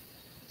for about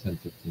 10,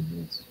 15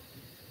 minutes.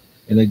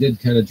 And I did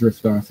kind of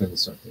drift off into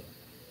something.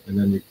 And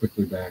then you're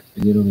quickly back,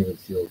 and you don't even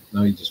feel,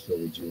 now you just feel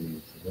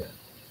rejuvenated from that.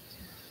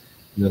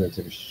 And then I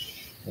took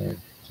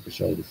a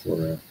shower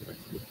before or after.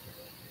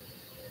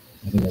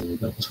 I think I did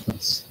that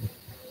twice.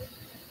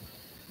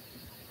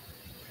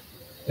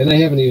 And I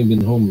haven't even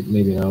been home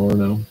maybe an hour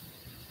now.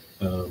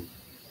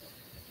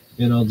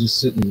 And I'll just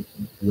sit and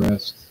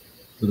rest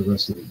for the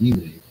rest of the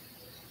evening.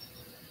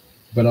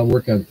 But I'll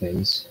work on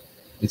things.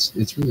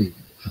 It's really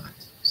hot,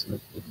 so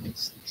it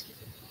makes things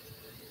different.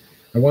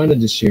 I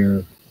wanted to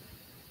share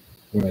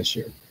what I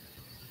shared.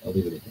 I'll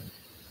leave it at that.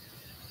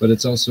 But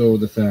it's also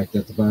the fact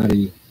that the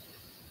body,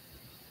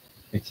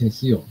 it can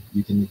heal.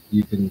 You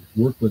can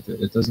work with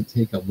it. It doesn't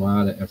take a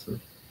lot of effort.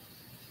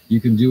 You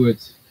can do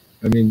it.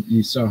 I mean,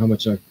 you saw how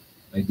much I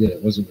did.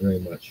 It wasn't very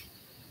much.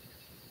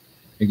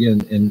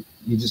 Again, and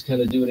you just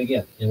kind of do it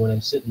again. And when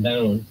I'm sitting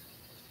down,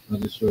 I'll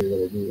just show you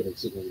what I do when I'm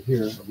sitting over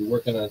here. I'll be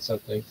working on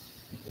something.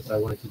 If I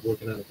want to keep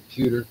working on a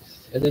computer,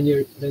 and then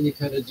you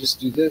kind of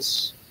just do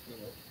this.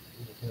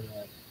 You kind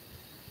of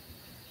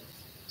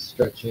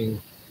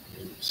stretching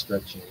and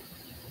stretching.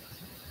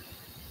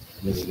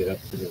 And then you get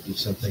up to go do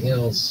something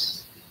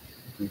else.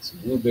 Eat some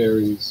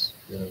blueberries.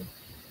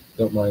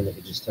 Don't mind that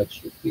you just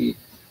touch your feet.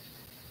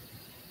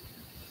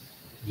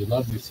 You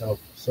love yourself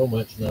so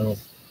much now.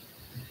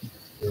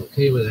 You're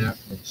okay with that.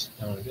 And sit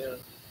down again,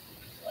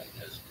 like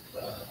this.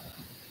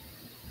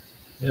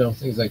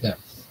 Things like that.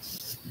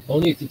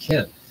 Only if you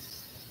can.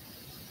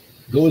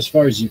 Go as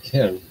far as you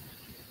can,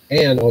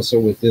 and also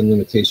within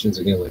limitations.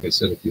 Again, like I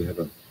said, if you have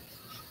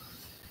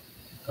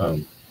a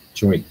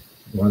joint,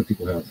 a lot of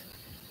people have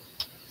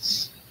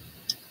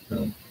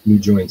new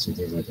joints and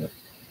things like that,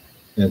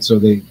 and so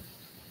they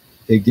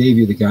gave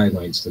you the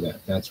guidelines to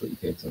that. That's what you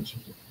pay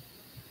attention to.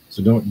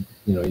 So don't,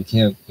 you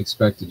can't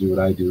expect to do what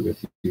I do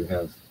if you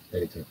have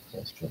any type of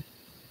false joint.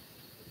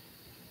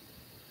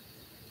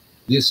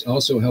 This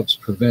also helps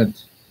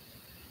prevent,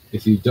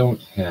 if you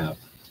don't have,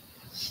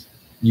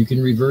 you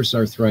can reverse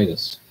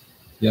arthritis.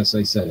 Yes,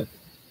 I said it.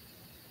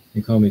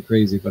 You call me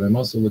crazy, but I'm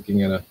also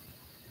looking at a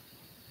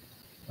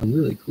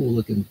really cool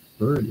looking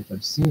bird, if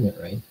I've seen it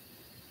right.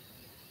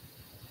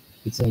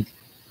 It's like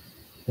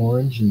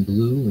orange and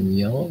blue and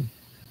yellow.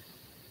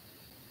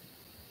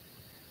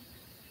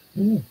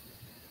 Yeah.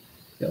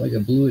 Got like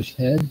a bluish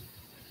head,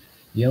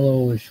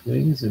 yellowish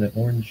wings, and an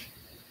orange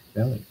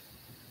belly.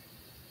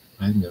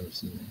 I've never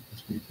seen that.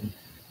 That's pretty cool.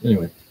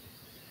 Anyway,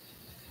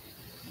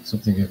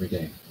 something every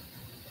day.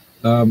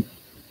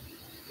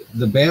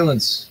 The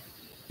balance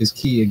is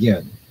key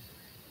again.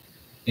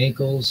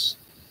 Ankles,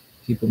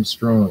 keep them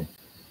strong.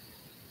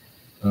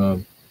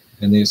 And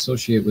they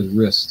associate with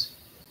wrist.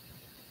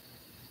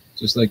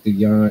 Just like the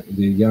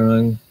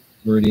yang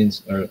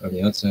meridians are on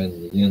the outside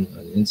and the yin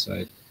on the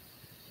inside.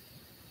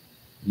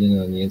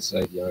 Yin on the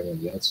inside, yang on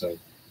the outside.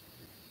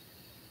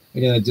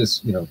 Again, it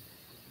just, how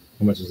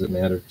much does it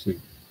matter to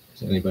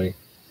anybody?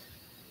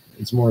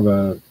 It's more of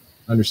a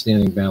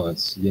understanding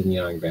balance,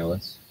 yin-yang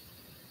balance.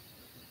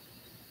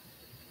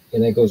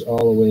 And that goes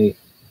all the way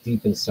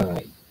deep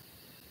inside.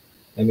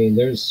 I mean,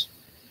 there's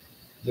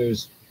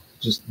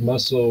just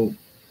muscle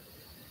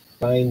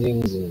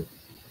bindings and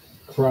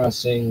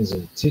crossings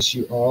and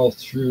tissue all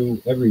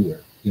through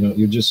everywhere.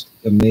 You're just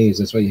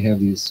amazed. That's why you have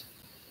these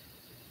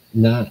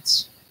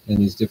knots in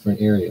these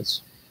different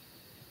areas.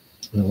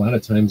 And a lot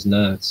of times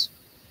knots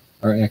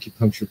are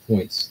acupuncture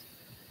points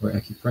or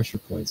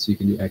acupressure points. So you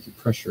can do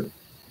acupressure.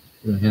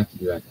 You don't have to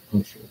do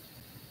acupuncture.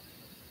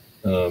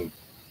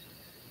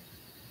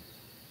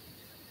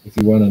 If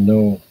you want to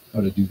know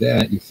how to do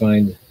that, you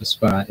find a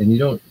spot, and you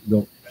don't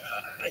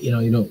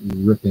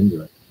rip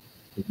into it.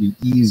 But you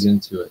ease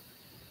into it,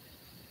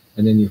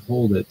 and then you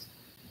hold it,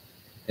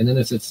 and then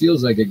if it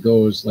feels like it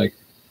goes like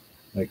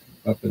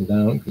up and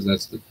down, because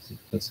that's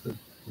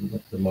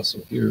the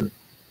muscle here.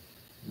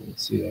 You can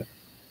see that.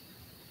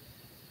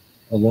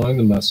 Along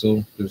the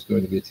muscle, there's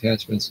going to be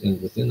attachments, and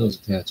within those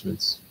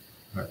attachments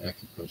are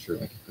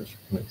acupressure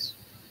points.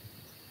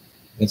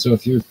 And so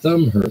if your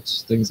thumb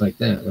hurts, things like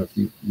that, or if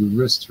your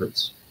wrist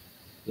hurts,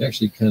 you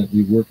actually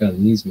you work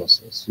on these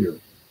muscles here.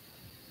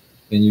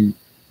 And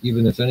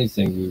even if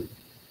anything, you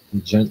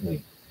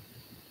gently,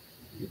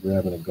 you're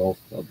grabbing a golf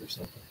club or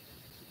something.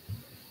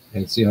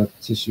 And see how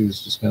tissue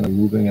is just kind of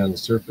moving on the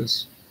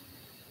surface?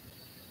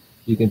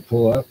 You can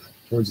pull up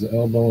towards the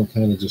elbow and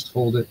kind of just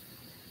hold it.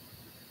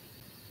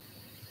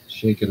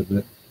 Shake it a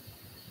bit.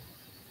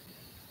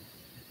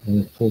 And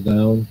then pull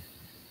down.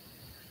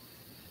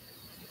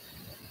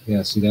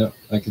 Yeah, see that?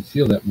 I can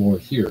feel that more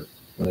here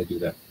when I do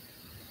that.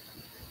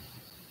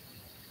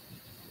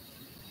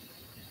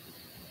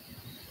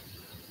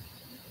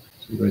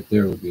 See, right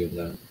there would be a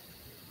knot.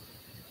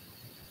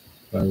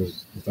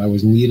 If I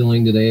was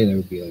needling today, that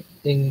would be like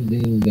ding,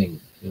 ding, ding,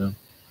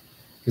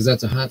 because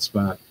that's a hot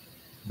spot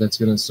that's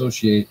going to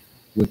associate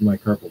with my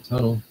carpal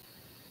tunnel.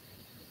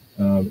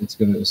 It's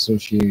going to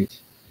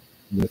associate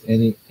with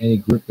any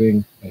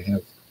gripping.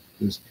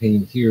 There's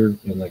pain here,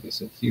 and like I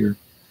said here,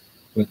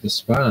 but the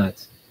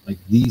spot, like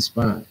the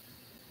spot,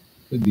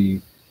 could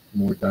be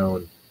more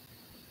down.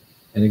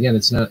 And again,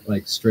 it's not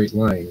like straight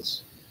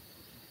lines.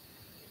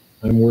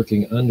 I'm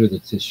working under the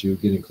tissue,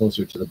 getting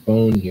closer to the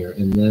bone here,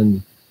 and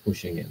then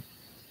pushing in.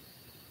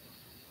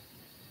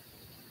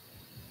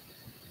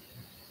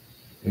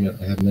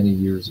 I have many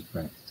years of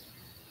practice.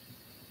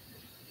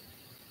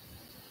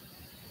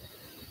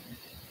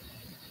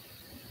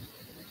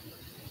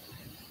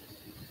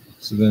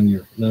 So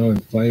then now I'm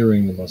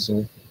firing the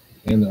muscle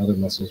and the other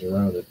muscles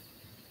around it,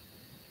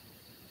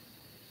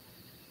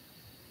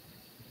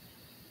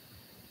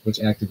 which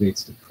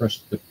activates the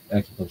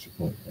acupuncture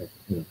point.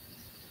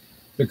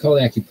 They're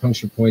called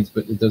acupuncture points,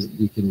 but it doesn't.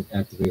 You can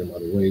activate them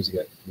other ways. You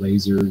got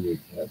laser, you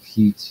have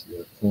heat, you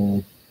have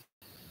cold,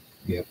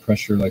 you have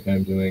pressure, like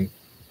I'm doing,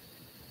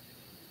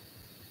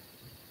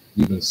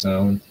 even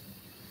sound.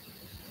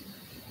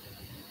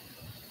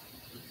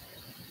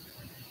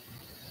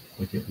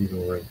 Like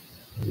even where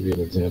I'll give you an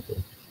example.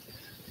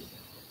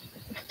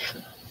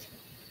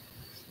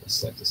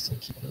 Let's let this thing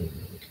keep running.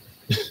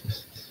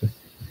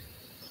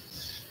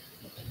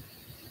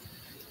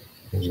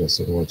 I'm just gonna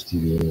sit and watch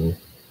TV anyway.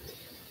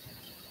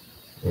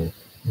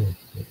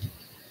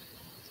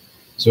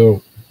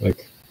 So,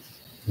 like,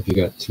 if you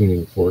got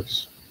tuning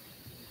forks,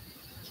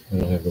 I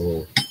don't have the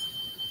little.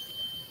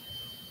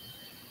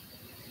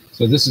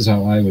 So this is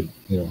how I would,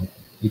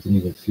 you can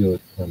even feel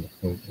it on the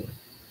point there.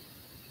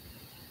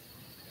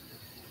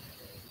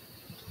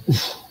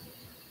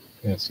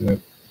 Yeah, see that?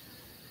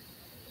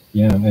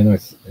 Yeah, I know.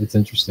 It's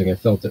interesting. I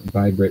felt it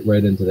vibrate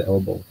right into the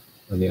elbow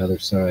on the other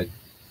side.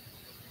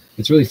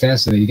 It's really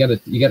fascinating. You got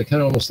to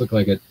kind of almost look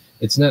like it.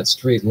 It's not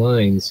straight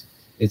lines.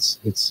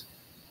 It's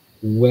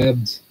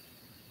webbed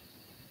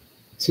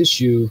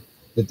tissue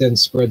that then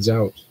spreads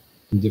out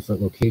in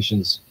different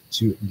locations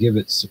to give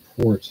it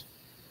support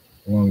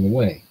along the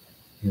way.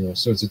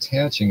 So it's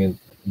attaching in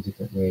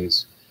different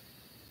ways.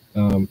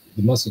 The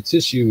muscle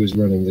tissue is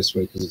running this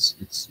way because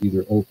it's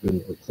either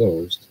open or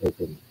closed,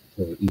 open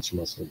for each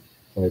muscle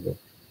fiber.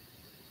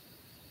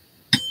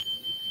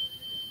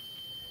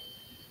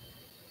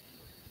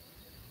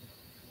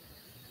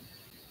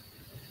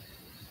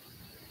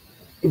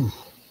 Ooh.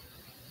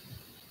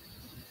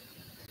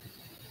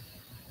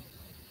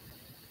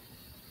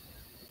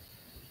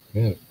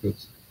 Yeah, good.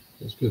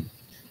 That's good.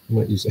 I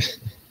might use that.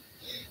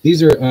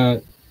 These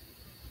are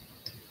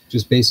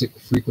just basic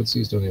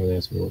frequencies. Don't even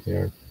ask me what they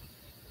are.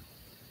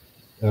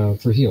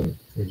 For healing,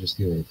 they're just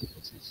healing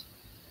frequencies.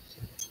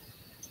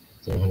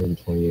 So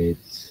 128,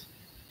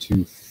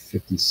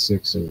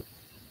 256, and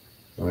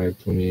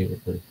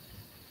 528.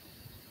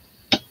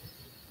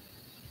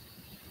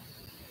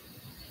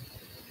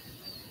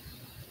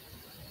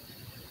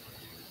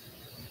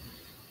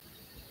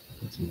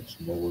 That's a much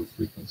lower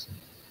frequency.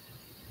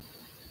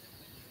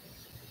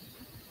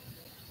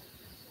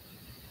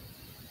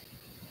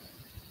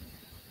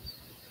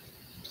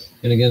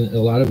 And again, a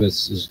lot of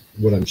this is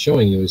what I'm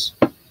showing you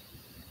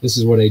this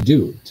is what I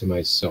do to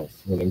myself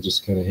when I'm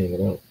just kind of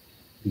hanging out.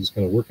 You just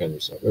kind of work on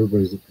yourself.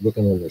 Everybody's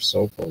looking on their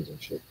cell phones and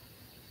shit.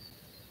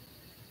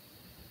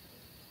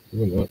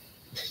 Even not.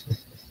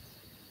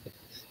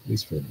 At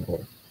least for an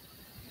hour.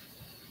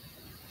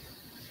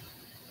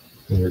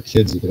 When we were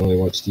kids, you could only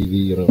watch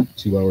TV,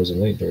 2 hours a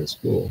night during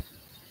school.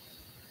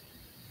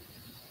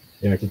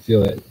 Yeah, I can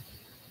feel that.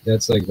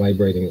 That's like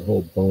vibrating the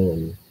whole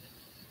bone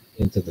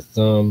into the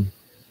thumb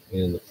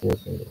and the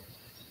forefinger,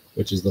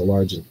 which is the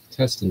large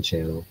intestine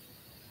channel.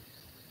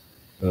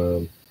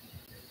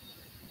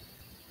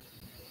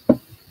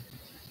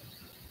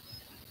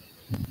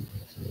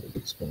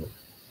 Big spot,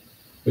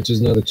 which is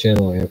another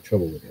channel I have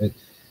trouble with.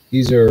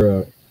 These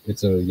are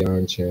it's a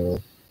yang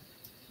channel.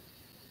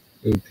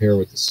 It would pair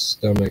with the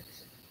stomach.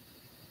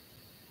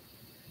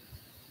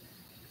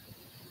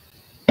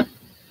 I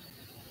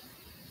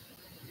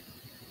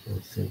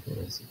think what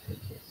else it could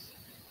with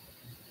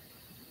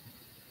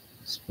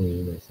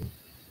spleen, I think.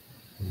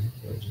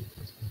 Large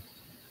intestine.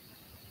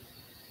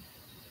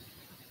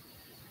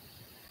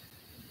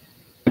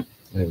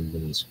 I haven't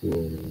been in school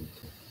in a long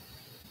time.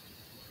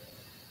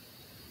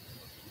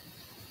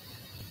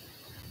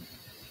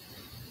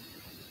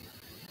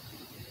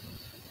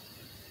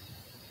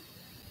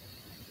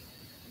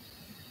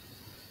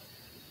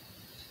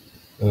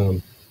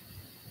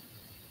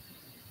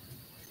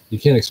 You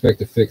can't expect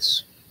to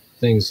fix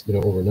things,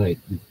 overnight.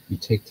 You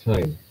take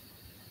time,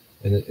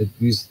 and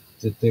these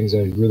the things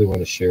I really want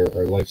to share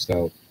are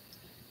lifestyle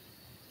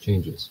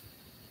changes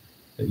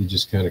that you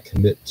just kind of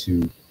commit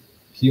to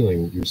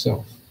healing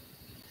yourself.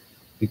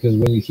 Because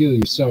when you heal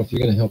yourself, you're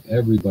going to help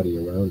everybody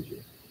around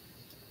you.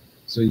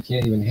 So you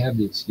can't even have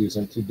the excuse,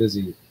 I'm too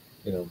busy,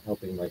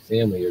 helping my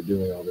family or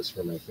doing all this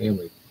for my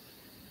family.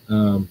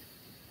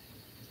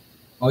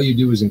 All you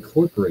do is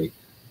incorporate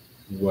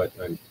what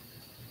I'm,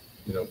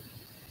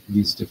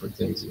 these different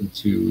things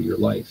into your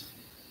life.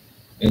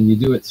 And you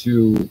do it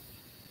through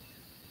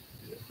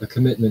a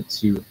commitment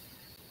to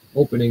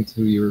opening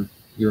to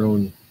your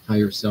own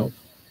higher self,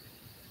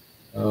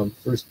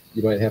 First,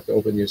 you might have to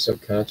open your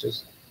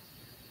subconscious.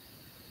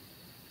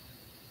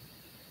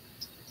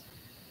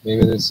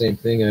 Maybe they're the same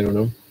thing. I don't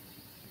know.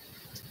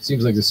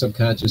 Seems like the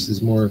subconscious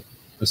is more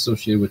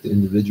associated with the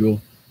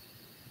individual,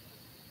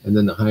 and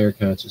then the higher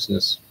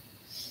consciousness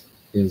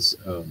is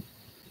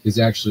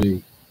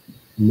actually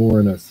more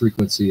in a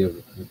frequency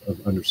of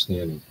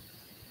understanding,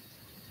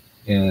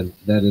 and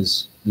that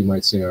is, you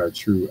might say, our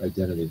true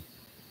identity.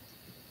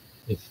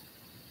 If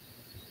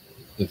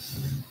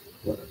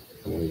what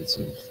I won't even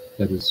say,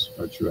 that is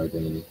our true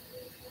identity,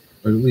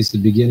 or at least the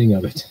beginning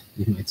of it,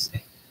 you might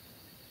say.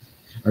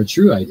 Our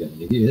true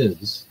identity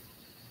is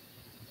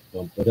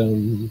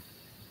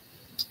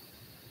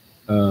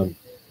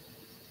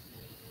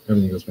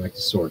everything goes back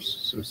to source.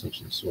 So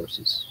essentially, source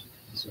is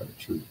our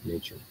true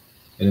nature,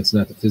 and it's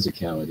not the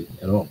physicality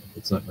at all.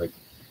 It's not like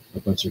a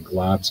bunch of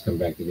globs come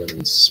back together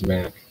and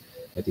smack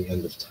at the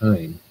end of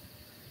time.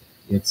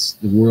 It's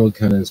the world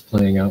kind of is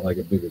playing out like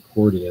a big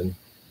accordion,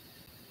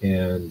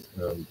 and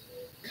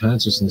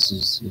consciousness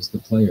is the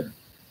player.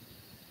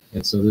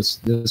 And so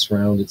this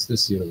round, it's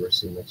this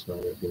universe, and the next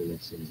round, it'll be the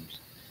next universe.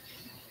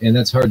 And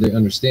that's hard to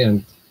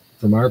understand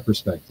from our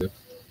perspective,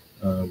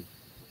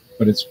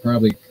 but it's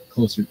probably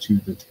closer to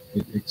the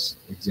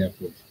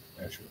example of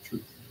actual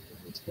truth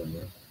of what's going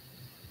on.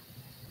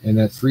 And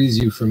that frees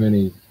you from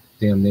any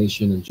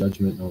damnation and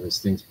judgment and all these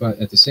things. But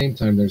at the same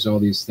time, there's all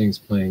these things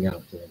playing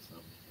out that I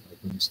found. Like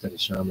when you study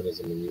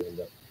shamanism and you end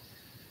up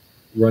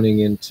running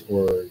into,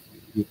 or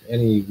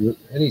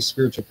any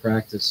spiritual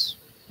practice,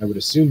 I would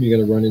assume you're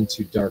going to run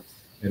into dark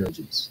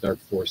energies, dark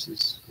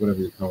forces, whatever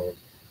you call them,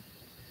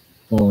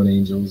 fallen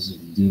angels,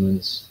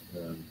 demons,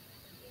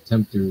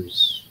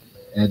 tempters,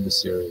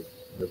 adversary,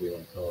 whatever you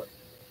want to call it,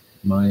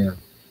 Maya.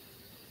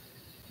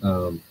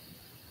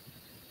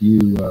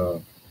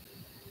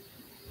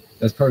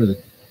 That's part of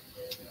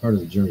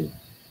the journey.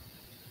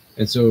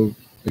 And so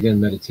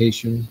again,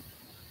 meditation,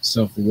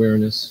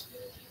 self-awareness,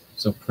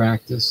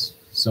 self-practice,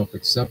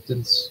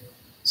 self-acceptance,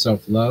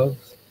 self-love.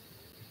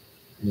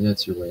 I mean,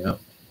 that's your way out.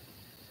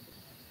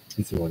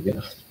 If you want to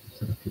get out.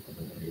 People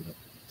don't want to get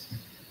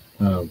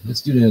out.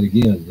 Let's do that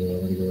again.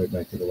 Let me go right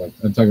back to the life.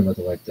 I'm talking about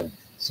the life death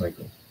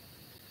cycle.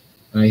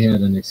 I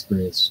had an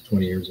experience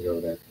 20 years ago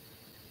that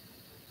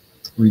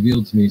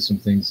revealed to me some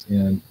things,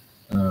 and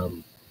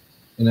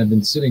I've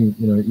been sitting.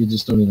 You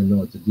just don't even know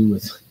what to do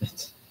with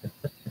it.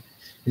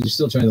 You're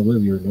still trying to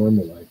live your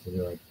normal life, and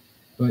you're like,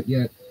 but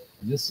yet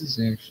this is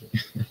actually.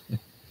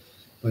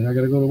 But I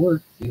got to go to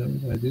work. I got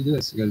to do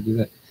this. I got to do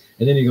that,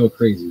 and then you go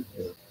crazy.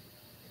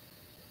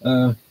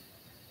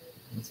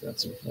 That's not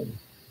so funny.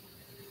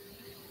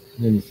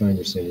 And then you find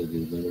your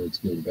sanity, in other words,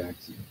 going back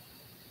to you.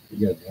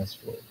 You got to ask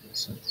for it, in a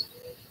sense.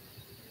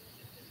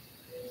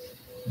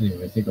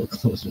 Anyway, I think I'll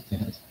close with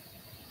that.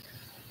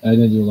 I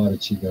didn't do a lot of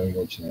qigong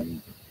or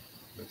chatting, but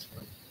that's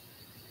fine.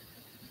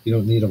 You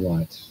don't need a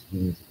lot,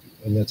 and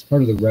that's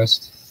part of the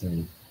rest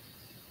thing.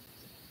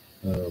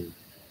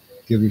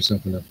 Give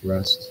yourself enough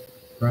rest,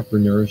 proper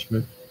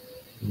nourishment,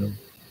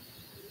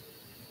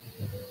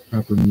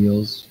 proper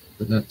meals,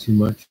 but not too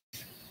much.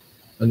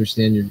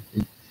 Understand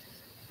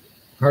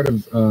part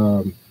of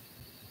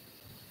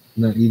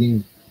not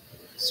eating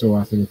so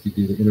often. If you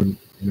do the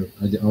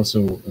I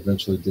also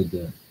eventually did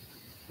the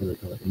what do they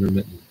call it,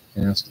 intermittent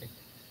fasting.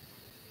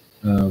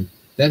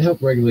 That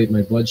helped regulate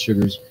my blood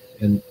sugars,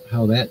 and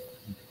how it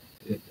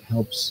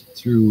helps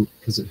through,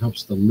 because it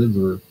helps the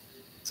liver.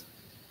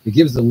 It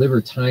gives the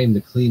liver time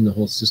to clean the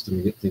whole system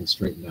and get things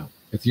straightened out.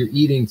 If you're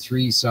eating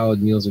 3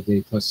 solid meals a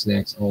day plus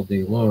snacks all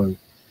day long,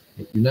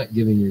 you're not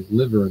giving your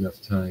liver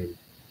enough time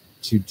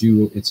to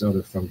do its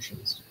other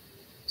functions.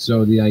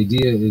 So the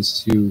idea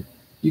is you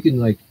can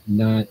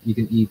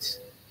eat,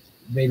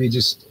 maybe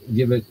just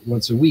give it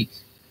once a week,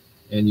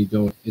 and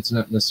it's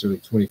not necessarily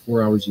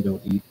 24 hours you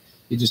don't eat,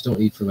 you just don't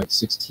eat for like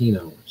 16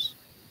 hours.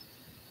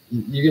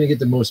 You're going to get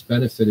the most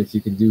benefit if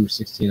you can do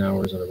 16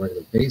 hours on a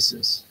regular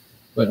basis,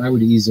 but I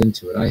would ease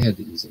into it. I had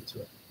to ease into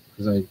it,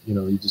 because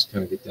you just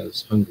kind of get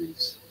those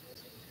hungries.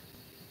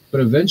 But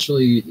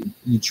eventually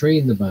you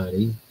train the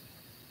body,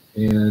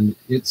 and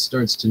it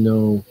starts to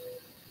know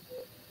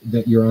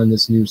that you're on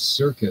this new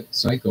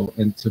cycle,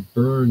 and to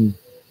burn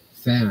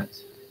fat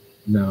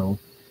now.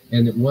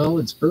 And while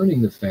it's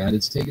burning the fat,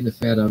 it's taking the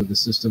fat out of the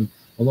system.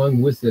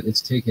 Along with it, it's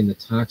taking the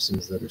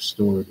toxins that are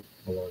stored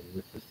along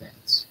with the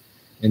fats.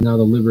 And now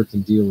the liver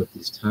can deal with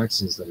these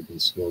toxins that have been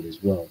stored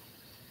as well.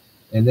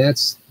 And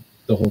that's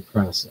the whole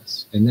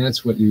process. And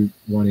that's what you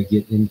want to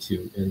get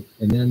into. And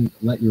then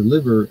let your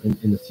liver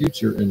in the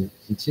future and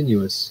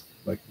continuous,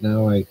 like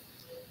now I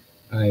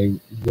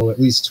go at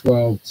least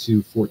 12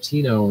 to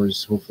 14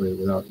 hours, hopefully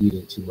without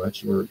eating too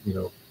much, or,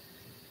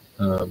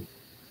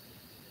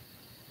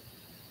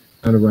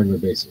 on a regular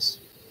basis.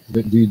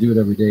 But do you do it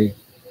every day?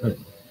 I don't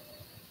know.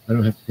 I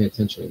don't have to pay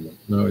attention anymore.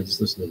 No, I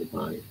just listen to the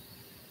body.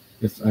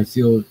 If I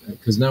feel,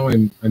 because now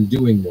I'm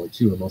doing more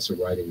too. I'm also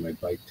riding my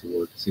bike to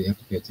work, so you have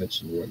to pay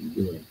attention to what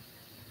you're doing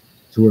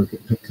to work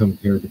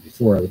compared to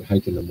before. I would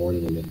hike in the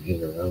morning and then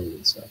hang around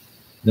and stuff.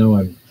 Now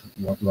I'm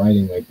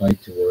riding my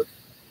bike to work,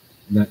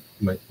 not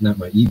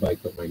my e-bike,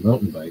 but my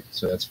mountain bike.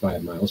 So that's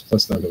 5 miles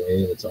plus on the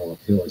way, and it's all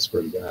uphill, I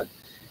swear to God.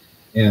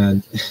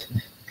 And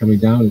coming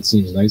down, it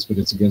seems nice, but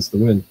it's against the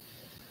wind.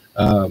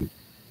 And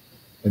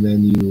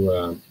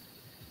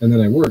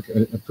then I work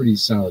a pretty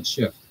solid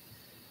shift,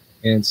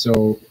 and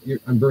so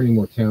I'm burning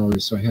more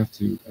calories. So I have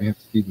to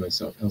feed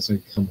myself. Else I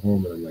come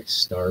home and I'm like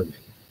starving,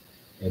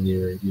 and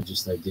you're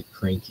just like get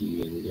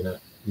cranky, and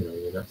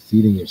you're not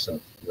feeding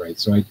yourself right.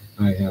 So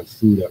I have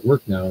food at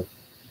work now,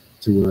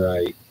 to where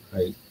I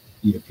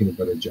eat a peanut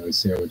butter jelly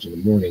sandwich in the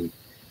morning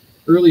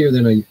earlier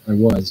than I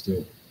was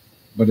doing,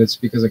 but it's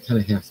because I kind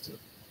of have to.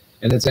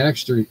 And it's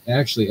actually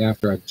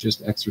after I've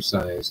just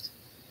exercised,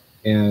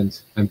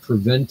 and I'm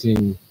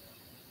preventing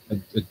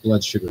a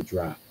blood sugar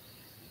drop.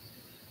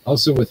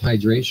 Also with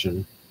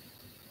hydration,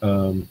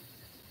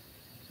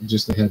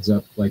 just a heads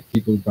up, like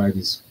people buy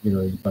these,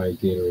 you buy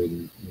Gatorade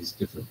and these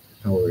different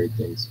Powerade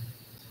things.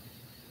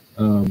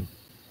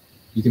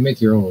 You can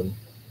make your own.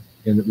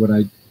 And what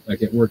I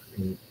like at work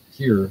in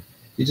here,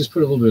 you just put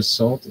a little bit of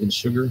salt and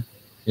sugar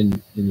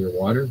in your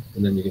water,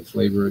 and then you can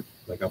flavor it.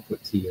 Like I'll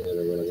put tea in it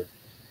or whatever.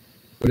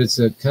 But it's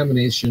a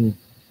combination.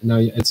 Now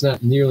it's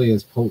not nearly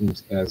as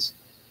potent as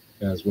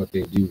what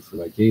they do for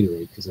like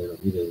Gatorade, because they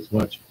don't need it as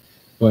much.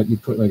 But you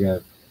put like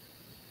a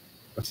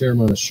fair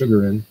amount of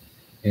sugar in,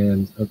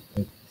 and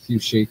a few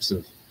shakes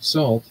of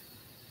salt.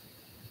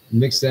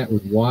 Mix that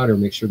with water,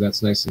 make sure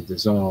that's nice and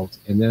dissolved,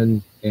 and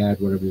then add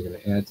whatever you're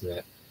going to add to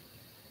that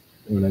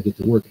when I get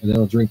to work, and then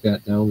I'll drink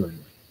that down right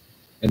away.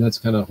 And that's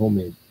kind of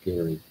homemade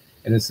Gatorade.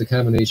 And it's the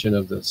combination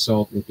of the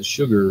salt with the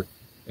sugar.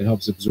 It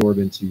helps absorb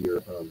into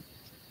your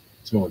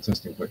small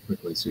intestine quite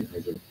quickly, so you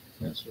hydrate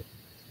faster.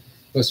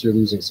 Plus, you're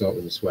losing salt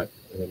when you sweat,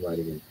 and then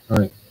riding in. All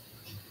right,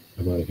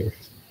 I'm out of here.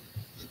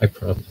 I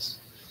promise.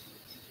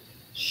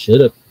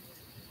 Shut up,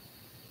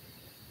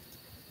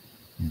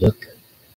 duck.